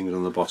testing other things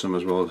on the bottom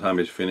as well. By the time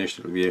it's finished,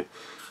 it'll be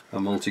a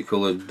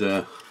multicoloured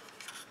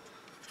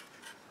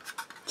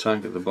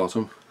tank at the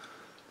bottom.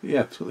 But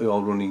yeah, so the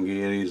all running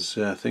gear is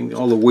thing.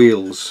 All the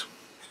wheels,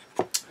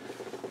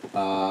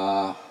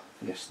 yes,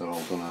 they're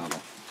all done, aren't they?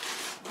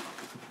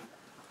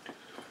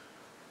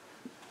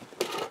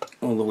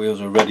 All the wheels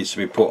are ready to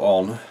be put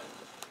on.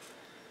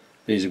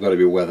 These have got to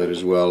be weathered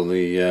as well.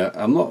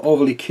 I'm not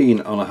overly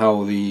keen on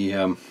how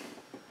the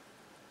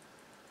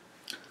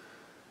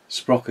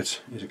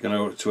sprocket is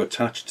going to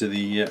attach to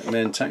the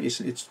main tank.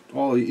 It's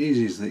all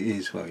easy as it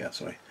is. Well, yeah,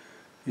 sorry,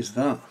 is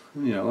that,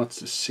 you know, that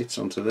just sits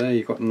onto there.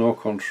 You've got no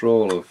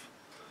control of,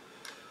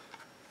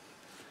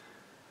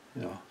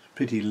 you know, it's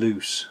pretty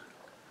loose.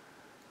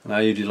 And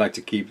I usually like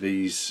to keep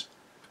these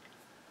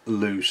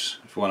loose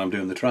for when I'm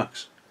doing the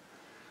tracks,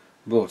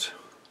 but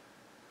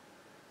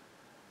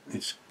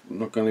it's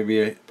not going to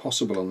be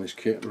possible on this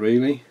kit,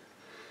 really.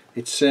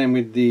 It's same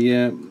with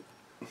the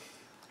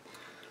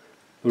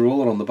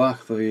roller on the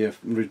back, the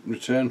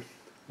return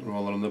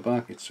roller on the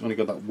back. It's only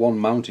got that one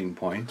mounting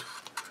point.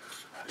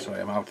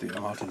 Sorry, I'm out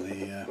of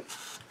the.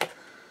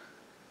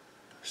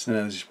 So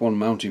there's just one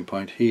mounting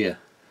point here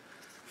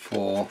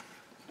for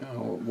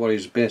what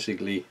is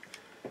basically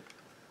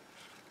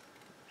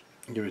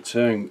your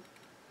return.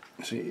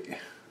 See,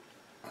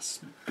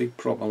 that's a big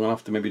problem. I'm gonna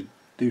have to maybe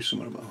do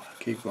something about.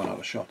 I keep going out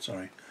of shot.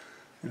 Sorry,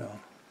 you know,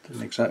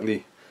 didn't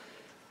exactly.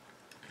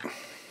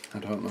 I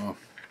don't know.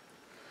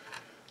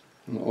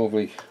 I'm not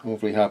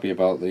overly happy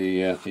about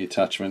the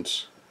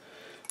attachments.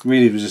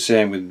 Really, it was the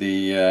same with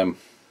the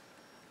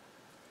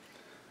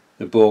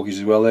bogies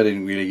as well. They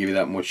didn't really give you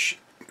that much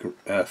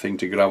thing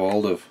to grab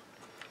hold of.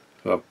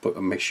 So I put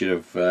a mixture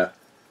of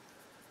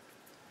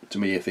to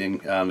me a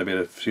thing and a bit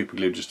of super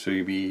glue just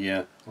to be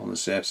on the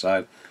safe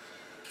side.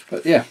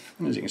 But yeah,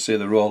 as you can see,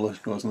 the roller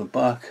goes on the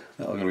back.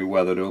 That's going to be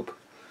weathered up,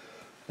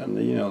 and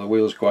you know, the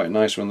wheel's quite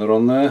nice when they're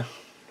on there.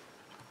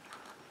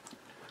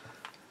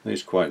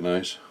 These quite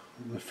nice.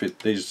 The fit,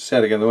 these,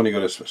 said again, they've only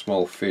got a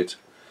small fit,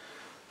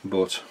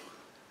 but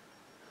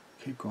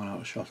keep going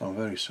out of shot. I'm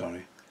very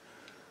sorry.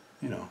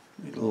 You know,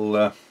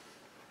 it'll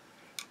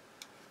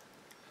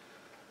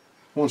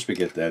once we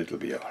get there, it'll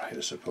be alright,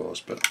 I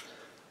suppose. But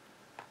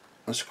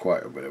that's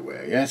quite a bit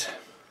away yet.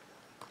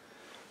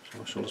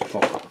 So I shall just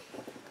pop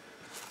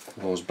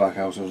those back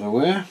out of the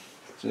way.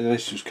 So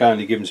this was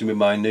kindly given to me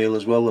by Neil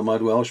as well, the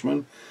Mad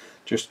Welshman.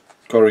 Just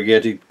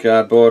corrugated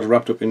cardboard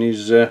wrapped up in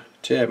his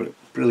tape,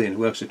 but brilliant,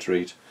 works a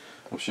treat.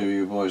 I'm sure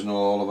you boys know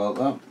all about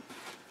that.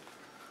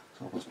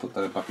 So let's put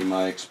that back in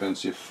my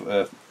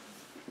expensive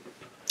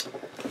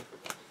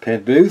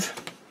paint booth.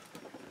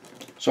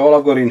 So all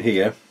I've got in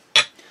here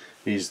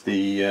is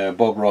the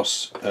Bob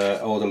Ross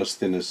odorless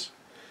thinners,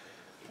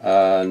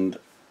 and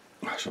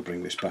I shall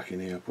bring this back in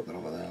here, put that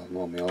over there,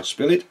 I'll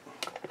spill it.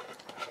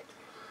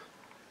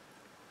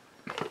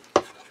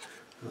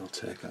 I'll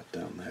take that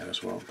down there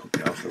as well and put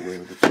it out of the way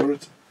with the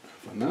turret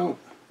for now.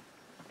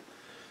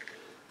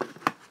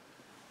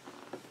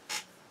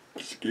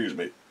 Excuse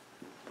me.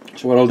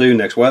 So what I'll do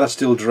next, while that's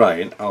still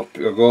drying, I'll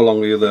go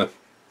along with the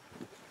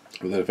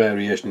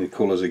variation in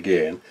colours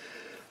again.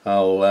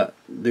 I'll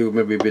do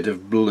maybe a bit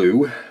of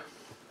blue.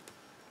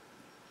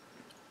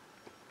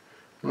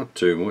 Not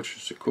too much,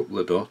 just a couple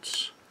of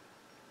dots.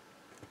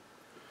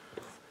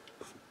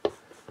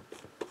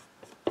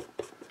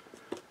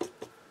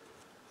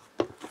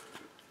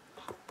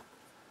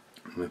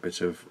 And a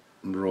bit of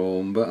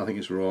Romba, I think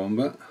it's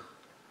Romba.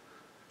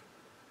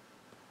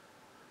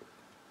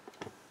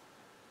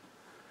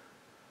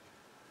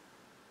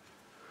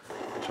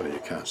 So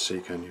you can't see,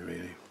 can you,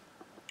 really,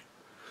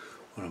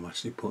 what I'm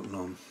actually putting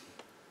on.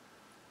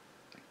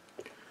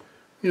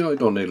 You know, you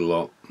don't need a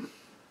lot.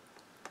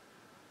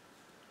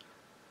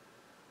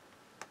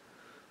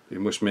 You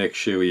must make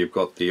sure you've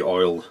got the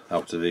oil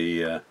out of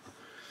the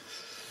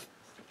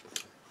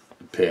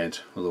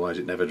paint, otherwise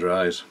it never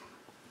dries.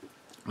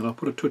 And I'll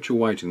put a touch of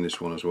white in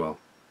this one as well,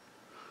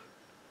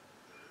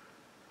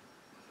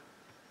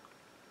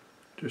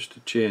 just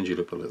to change it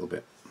up a little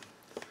bit.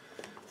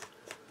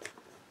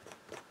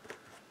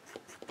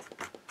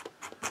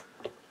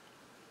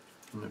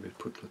 Maybe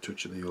put a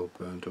touch of the old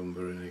burnt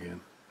umber in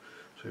again,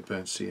 so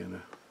burnt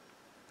sienna.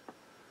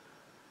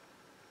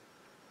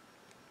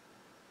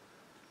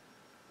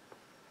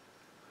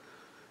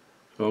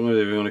 So I'm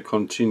going to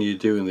continue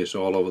doing this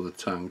all over the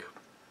tank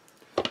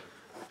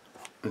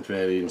in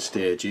varying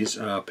stages.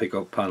 I'll pick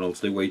up panels,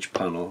 do each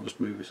panel, just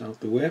move this out of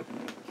the way.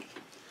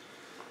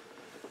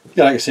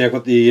 Yeah, like I say, I've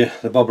got the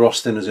Bob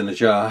Ross thinners in a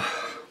jar,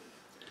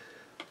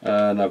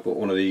 and I've got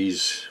one of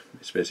these.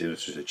 It's basically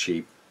just a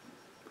cheap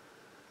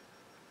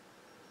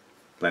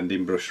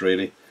blending brush,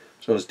 really.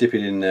 So I'll just dip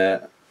it in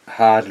there,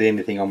 hardly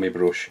anything on my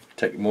brush,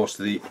 take most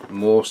of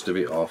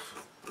it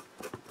off,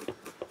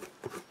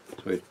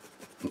 so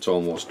it's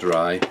almost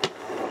dry.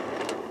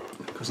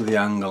 because of the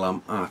angle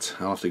I'm at.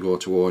 I'll have to go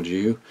towards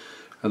you,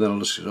 and then I'll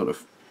just sort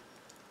of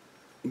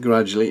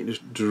gradually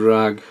just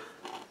drag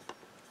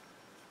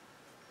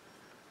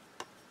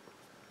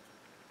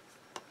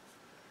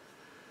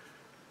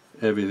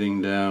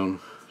everything down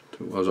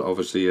to,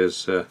 obviously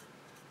as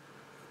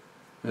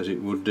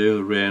it would do.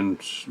 The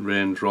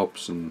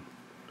raindrops and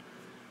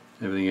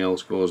everything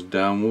else goes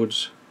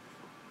downwards.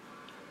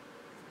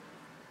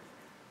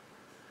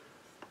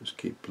 Just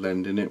keep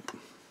blending it.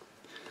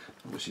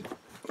 Obviously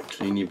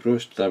clean your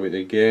brush, dab it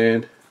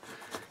again,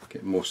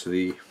 get most of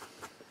the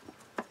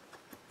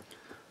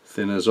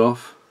thinners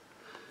off,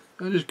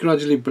 and just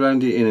gradually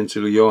blend it in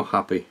until you're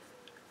happy.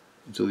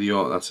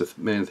 That's the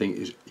main thing,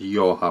 is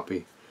you're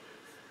happy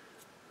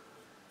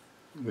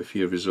with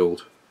your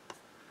result.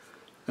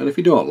 And if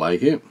you don't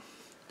like it,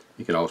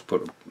 you can always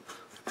put a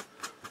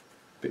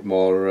bit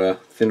more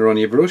thinner on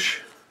your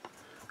brush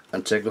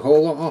and take the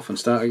whole lot off and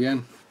start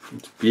again.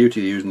 It's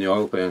beauty using the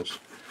oil paints,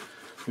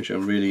 which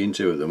I'm really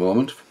into at the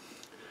moment.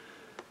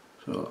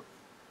 So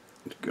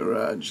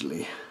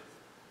gradually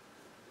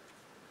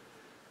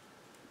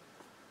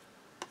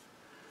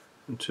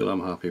until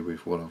I'm happy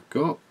with what I've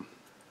got.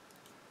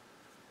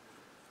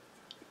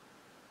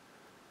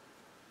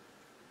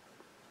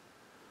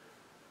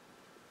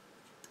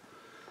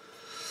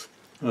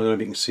 I don't know if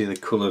you can see the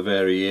colour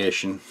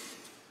variation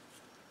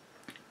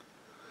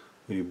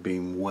with it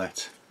being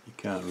wet. You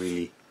can't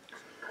really.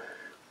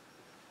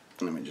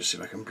 Let me just see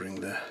if I can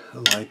bring the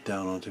light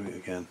down onto it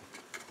again.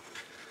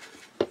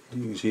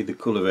 You can see the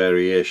colour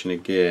variation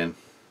again.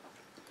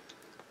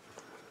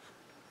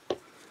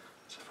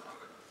 Let's have a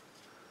look.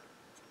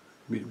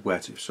 A bit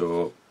wet,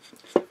 so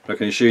I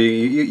can assure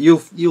you,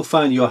 you'll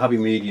find your happy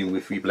medium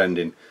with your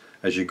blending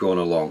as you're going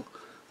along.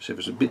 So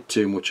there's a bit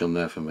too much on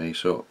there for me,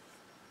 so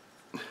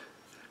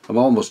I'm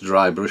almost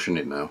dry brushing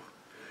it now,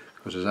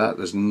 because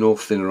there's no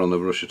thinner on the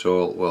brush at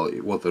all. Well,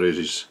 what there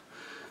is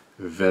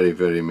very,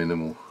 very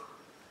minimal.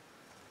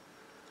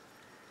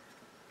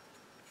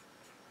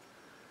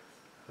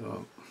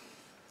 So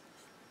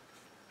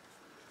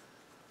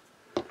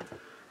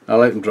I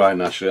like them dry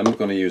naturally. I'm not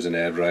going to use an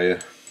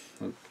airdryer.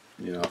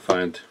 You know, I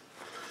find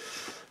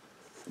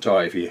it's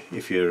alright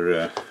if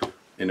you're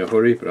in a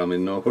hurry, but I'm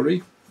in no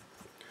hurry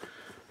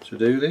to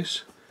do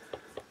this.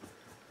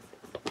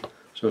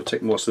 So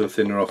take most of the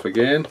thinner off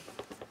again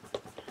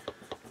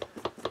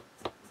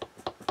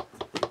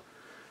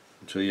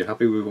until you're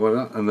happy with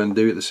that, and then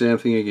do it the same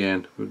thing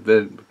again.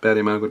 Bear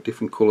in mind I've got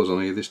different colours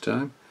on here this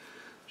time.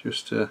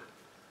 Just a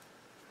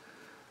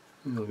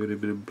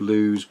bit of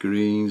blues,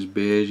 greens,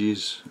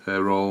 beiges,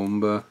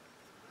 umber,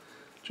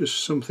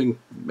 just something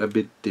a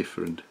bit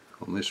different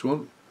on this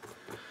one.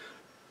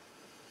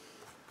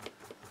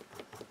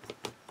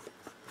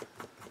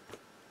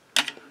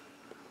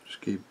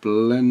 Just keep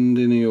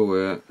blending it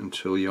away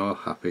until you're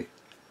happy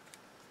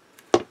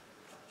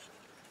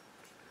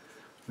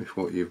with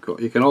what you've got.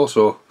 You can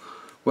also,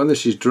 when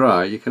this is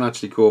dry, you can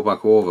actually go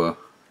back over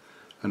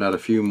and add a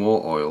few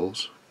more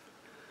oils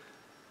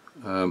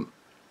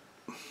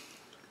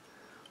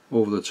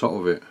over the top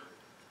of it.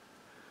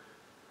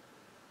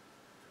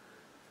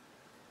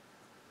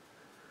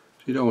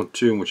 So you don't want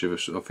too much of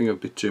I think a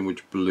bit too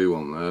much blue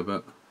on there,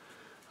 but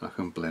I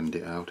can blend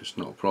it out, it's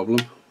not a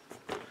problem.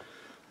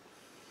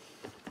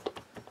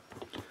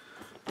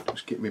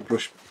 Just get my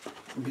brush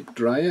a bit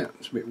drier,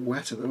 it's a bit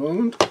wet at the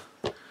moment,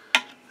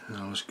 and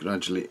I'll just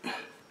gradually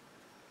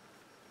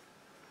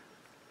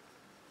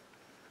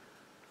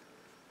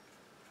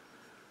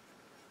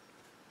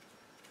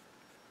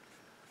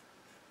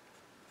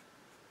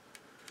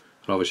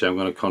obviously I'm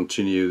going to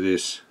continue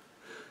this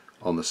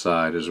on the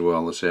side as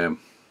well, the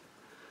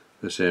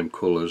same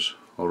colours,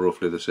 or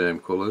roughly the same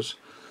colours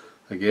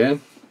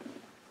again.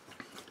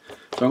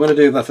 So I'm going to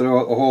do that for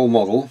a whole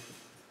model,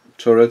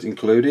 turret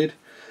included.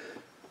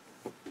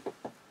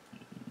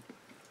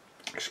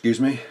 Excuse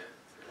me.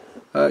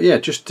 Yeah,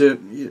 just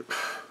it's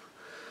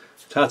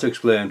hard to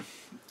explain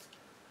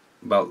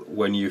about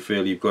when you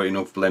feel you've got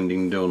enough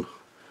blending done,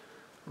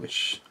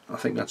 which I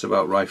think that's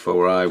about right for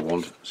what I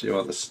want. See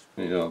about this,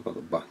 you know, about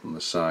the back and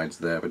the sides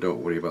there, but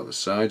don't worry about the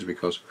sides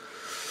because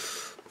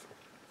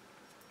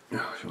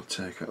I'll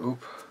take it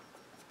up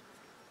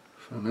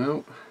for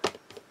now,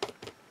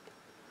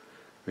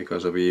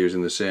 because I'll be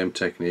using the same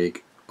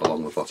technique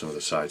along the bottom of the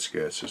side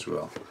skirts as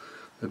well.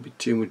 There'll be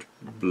too much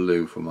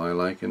blue for my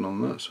liking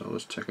on that, so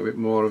let's take a bit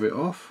more of it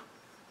off.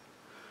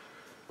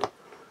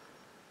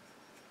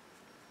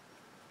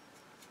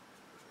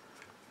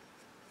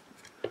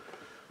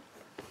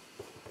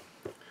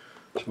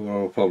 So what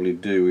I'll probably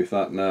do with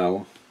that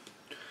now,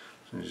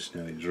 it's just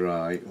nearly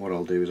dry, what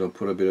I'll do is I'll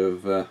put a bit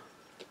of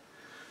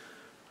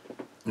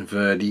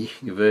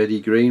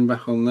Verdi green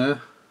back on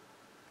there.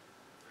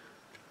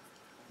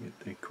 Get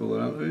the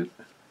colour out of it.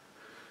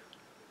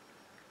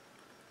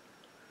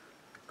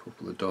 A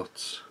couple of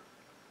dots.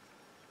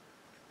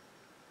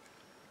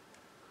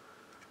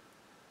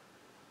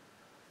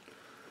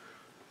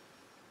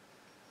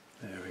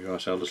 There we go,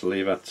 so I'll just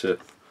leave that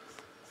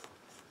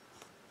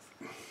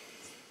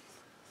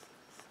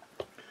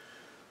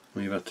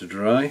leave that to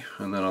dry,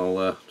 and then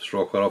I'll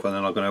stroke that off, and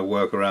then I'm going to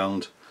work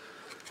around.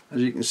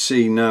 As you can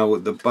see now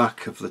at the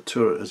back of the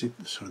turret,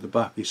 the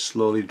back is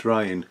slowly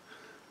drying,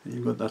 and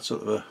you've got that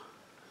sort of a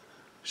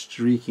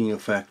streaking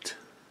effect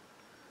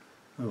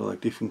of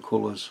like different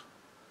colours,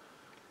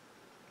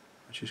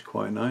 which is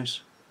quite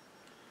nice.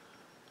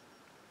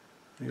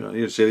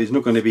 You see, there's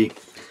not going to be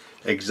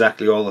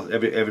exactly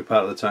every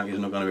part of the tank is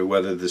not going to be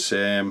weathered the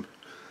same.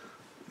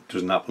 It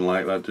doesn't happen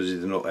like that, does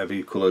it? Not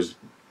every colour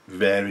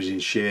varies in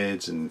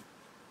shades and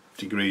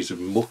degrees of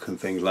muck and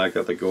things like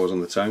that goes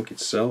on the tank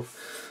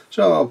itself.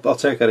 So I'll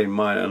take that in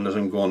mind, and as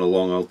I'm going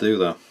along I'll do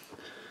that.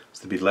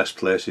 There'll be less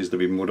places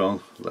there'll be mud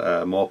on,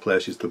 more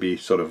places there'll be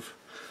sort of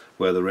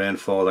where the rain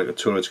falls, like the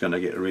turret's going to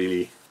get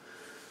really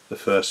the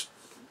first,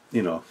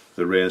 you know,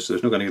 the rain, so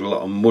there's not going to get a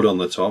lot of mud on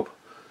the top,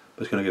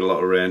 but it's going to get a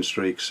lot of rain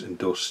streaks and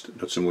dust,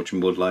 not so much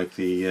mud like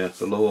the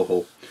lower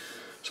hull.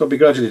 So I'll be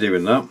gradually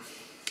doing that.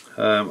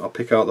 I'll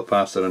pick out the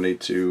parts that I need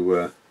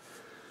to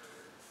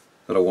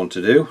that I want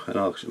to do, and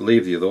I'll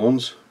leave the other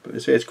ones. But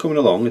it's coming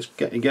along. It's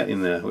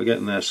getting there. We're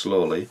getting there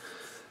slowly.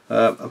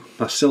 I've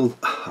got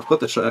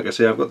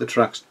the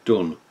tracks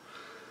done.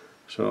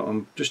 So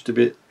I'm just a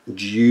bit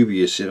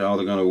dubious of how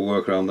they're going to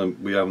work around them.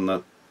 We having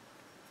that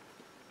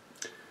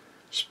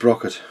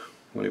sprocket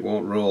when it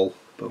won't roll,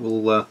 but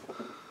we'll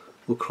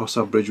cross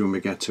that bridge when we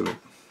get to it.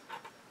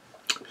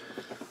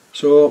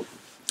 So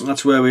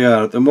that's where we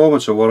are at the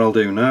moment. So what I'll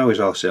do now is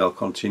I'll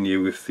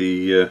continue with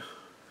the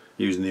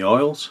using the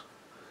oils,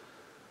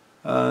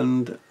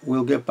 and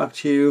we'll get back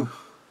to you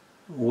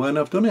when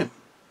I've done it,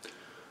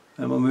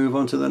 and we'll move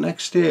on to the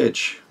next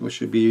stage, which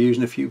will be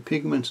using a few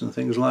pigments and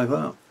things like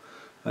that,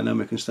 and then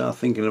we can start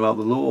thinking about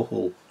the lower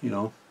hull. You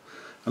know,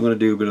 I'm going to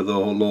do a bit of the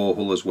lower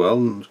hull as well.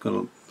 I'm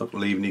not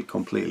leaving it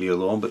completely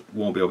alone, but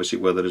won't be obviously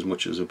weathered as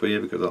much as up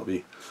here because that'll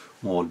be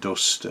more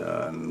dust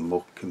and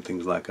muck and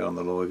things like that on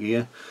the lower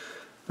gear.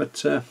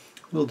 But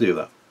we'll do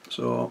that.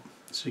 So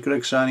this is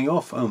Greg signing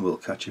off, and we'll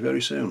catch you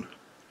very soon.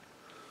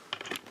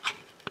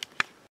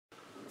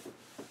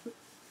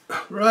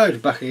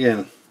 Right, back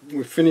again.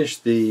 We've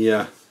finished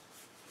the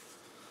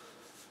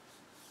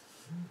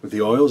with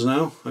the oils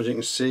now. As you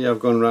can see, I've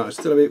gone around. It's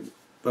still a bit.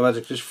 I've had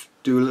to just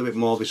do a little bit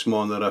more this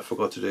morning that I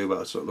forgot to do,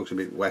 but so it looks a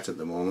bit wet at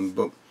the moment.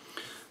 But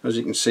as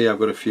you can see, I've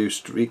got a few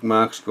streak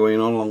marks going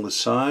on along the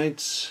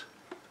sides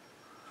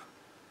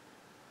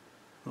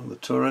on the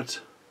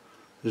turret.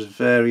 There's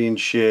varying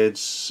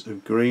shades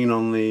of green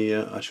on the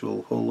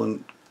actual hull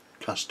and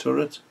cast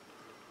turret.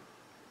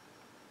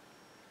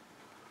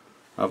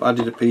 I've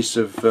added a piece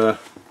of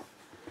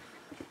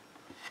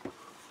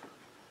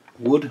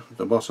wood at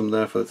the bottom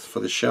there for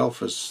the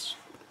shelf, as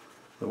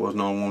there was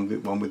no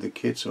one with the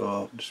kit, so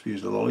I'll just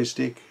use the lolly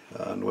stick,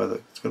 and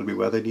it's going to be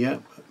weathered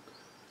yet, but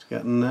it's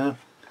getting there.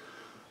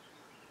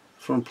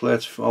 Front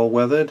plate's all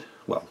weathered,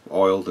 well,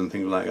 oiled and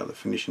things like that. They're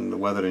finishing the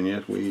weathering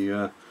yet. We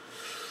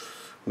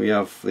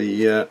have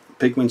the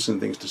pigments and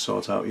things to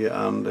sort out yet,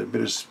 and a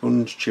bit of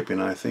sponge chipping,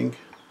 I think,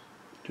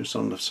 just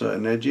on the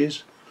certain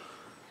edges.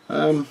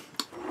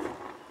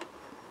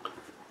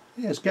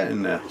 Yeah, it's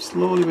getting there,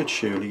 slowly but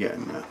surely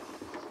getting there.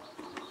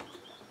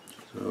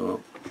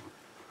 So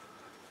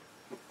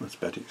that's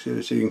better. So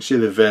you can see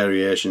the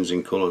variations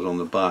in colours on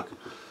the back.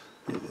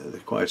 They're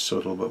quite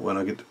subtle, but when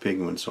I get the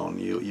pigments on,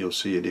 you'll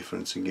see a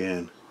difference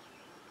again.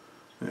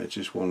 It's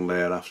just one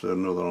layer after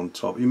another on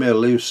top. You may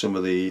lose some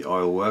of the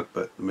oil work,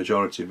 but the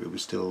majority of it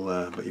was still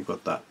there. But you've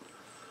got that,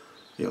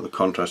 the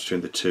contrast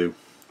between the two.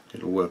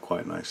 It'll work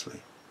quite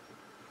nicely.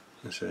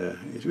 It's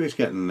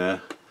getting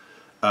there.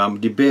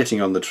 I'm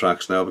debating on the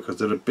tracks now because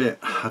they're a bit,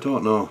 I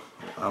don't know,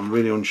 I'm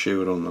really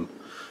unsure on them.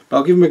 But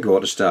I'll give them a go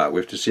to start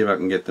with to see if I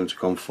can get them to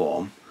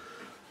conform.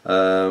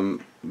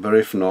 But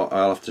if not,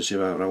 I'll have to see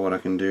what I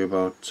can do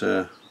about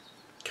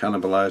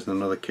cannibalising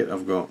another kit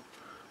I've got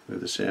with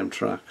the same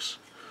tracks.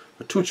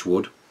 But touch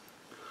wood,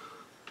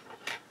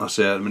 I'll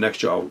say at my next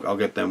job I'll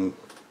get them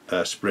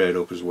sprayed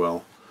up as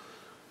well,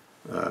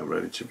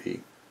 ready to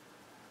be,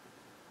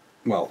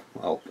 well,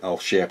 I'll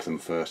shape them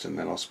first and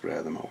then I'll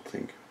spray them, I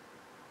think.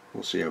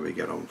 We'll see how we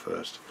get on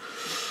first.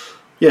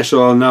 Yeah,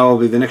 so now I'll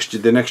be the next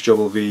job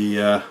will be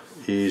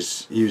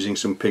is using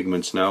some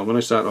pigments. Now I'm going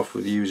to start off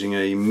with using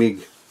a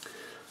MIG.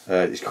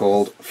 It's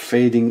called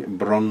Fading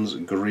Bronze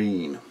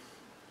Green,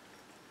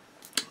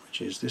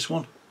 which is this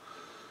one,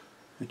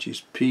 which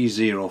is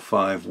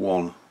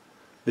P051.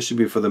 This should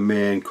be for the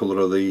main colour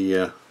of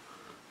the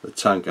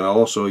tank, and I'll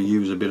also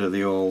use a bit of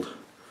the old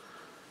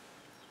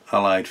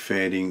Allied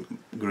Fading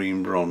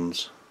Green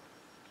Bronze.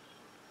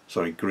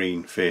 Sorry,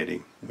 green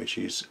fading, which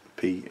is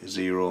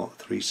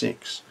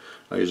P036.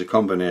 I use a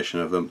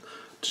combination of them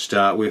to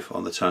start with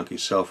on the tank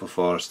itself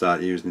before I start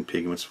using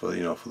pigments for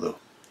for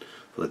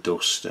the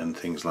dust and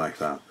things like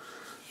that.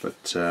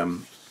 But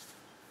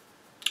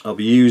I'll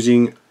be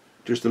using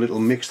just a little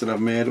mix that I've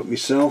made up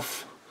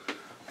myself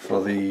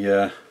for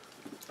the.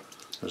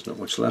 There's not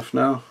much left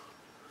now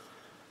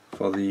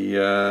for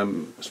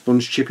the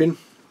sponge chipping.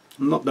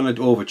 I'm not going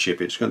to over chip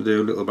it, it's going to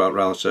do a little bit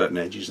around certain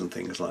edges and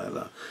things like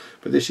that.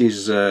 But this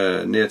is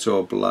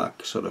NATO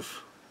black, sort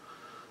of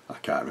I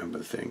can't remember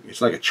the thing.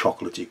 It's like a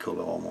chocolatey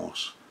colour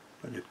almost,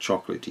 like a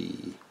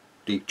chocolatey,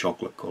 deep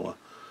chocolate colour.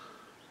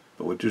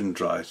 But it doesn't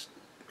dry.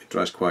 It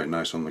dries quite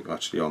nice on the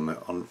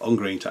on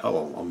green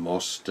on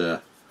most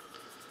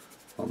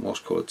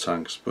coloured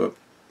tanks. But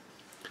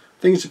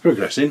things are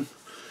progressing.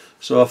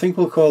 So I think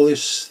we'll call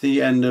this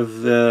the end of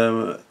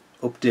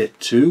update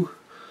 2,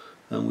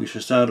 and we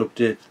shall start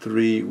update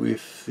 3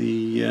 with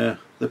the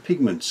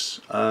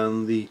pigments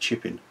and the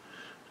chipping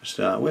to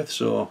start with.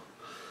 So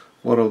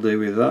what I'll do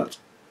with that,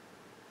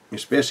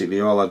 it's basically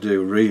all I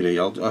do really.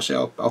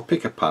 I'll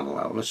pick a panel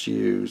out. Let's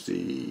use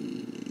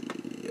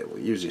we'll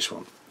use this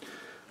one.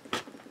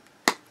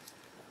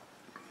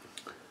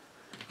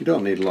 You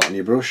don't need a lot on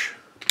your brush.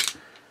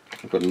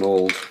 I've got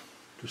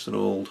just an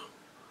old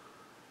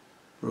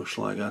brush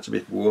like that. It's a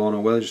bit worn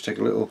or well. Just take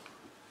a little.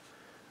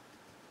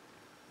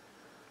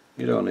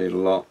 You don't need a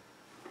lot.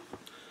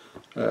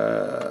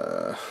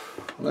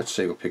 Let's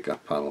see. We'll pick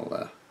that panel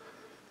there.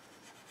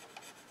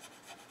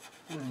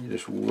 And you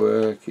just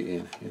work it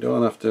in. You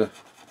don't have to.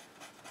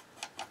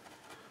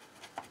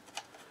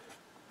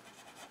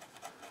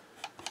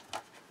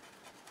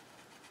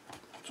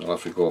 So I'll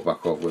have to go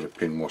back over with a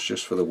pin wash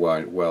just for the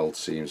white weld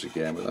seams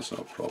again, but that's not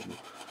a problem.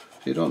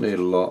 So you don't need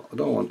a lot. I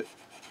don't want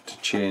to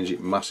change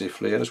it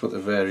massively. I just want the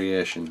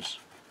variations.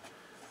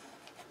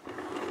 I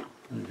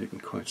don't know if you can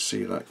quite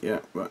see that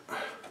yet, but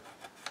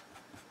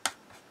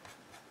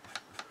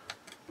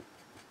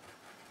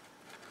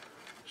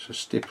so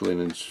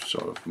stippling and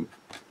sort of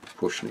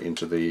pushing it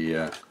into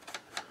the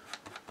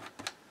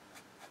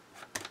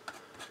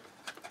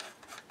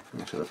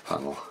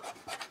panel.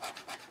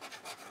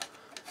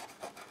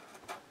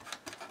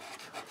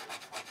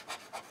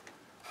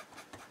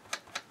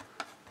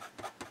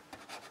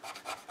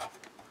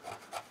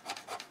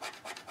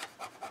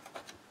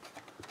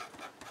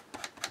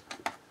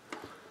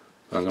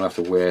 I'm going to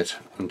have to wait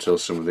until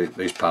some of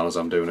these panels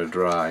I'm doing are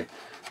dry.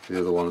 The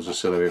other ones are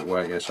still a bit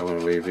wet yet, so I'm going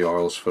to leave the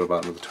oils for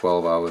about another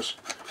 12 hours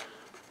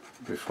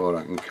before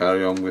I can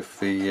carry on with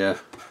the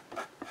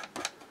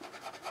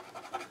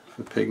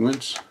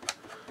pigments.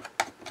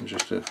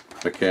 And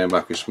I came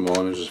back this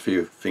morning, there's a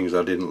few things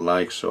I didn't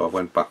like, so I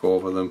went back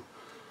over them,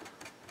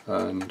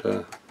 and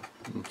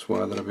that's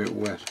why they're a bit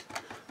wet.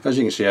 As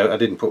you can see, I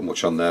didn't put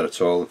much on there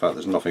at all. In fact,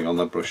 there's nothing on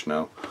that brush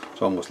now.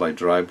 It's almost like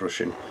dry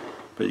brushing.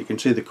 But you can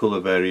see the colour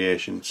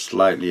variation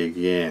slightly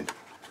again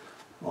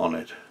on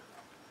it,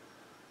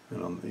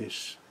 and on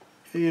this,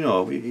 you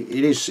know,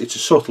 it's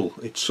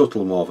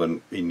subtle more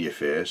than in your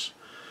face.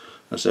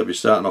 As I said, we're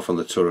starting off on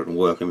the turret and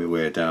working my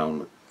way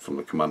down from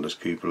the commander's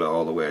cupola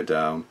all the way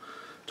down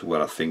to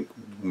where I think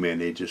may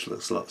need just a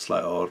slight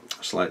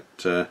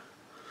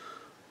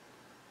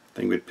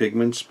thing with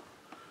pigments.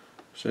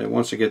 So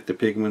once I get the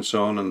pigments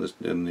on and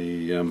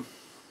the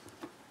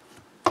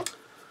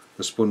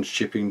sponge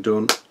chipping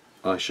done,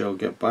 I shall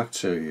get back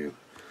to you.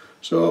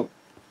 So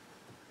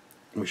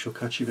we shall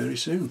catch you very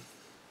soon.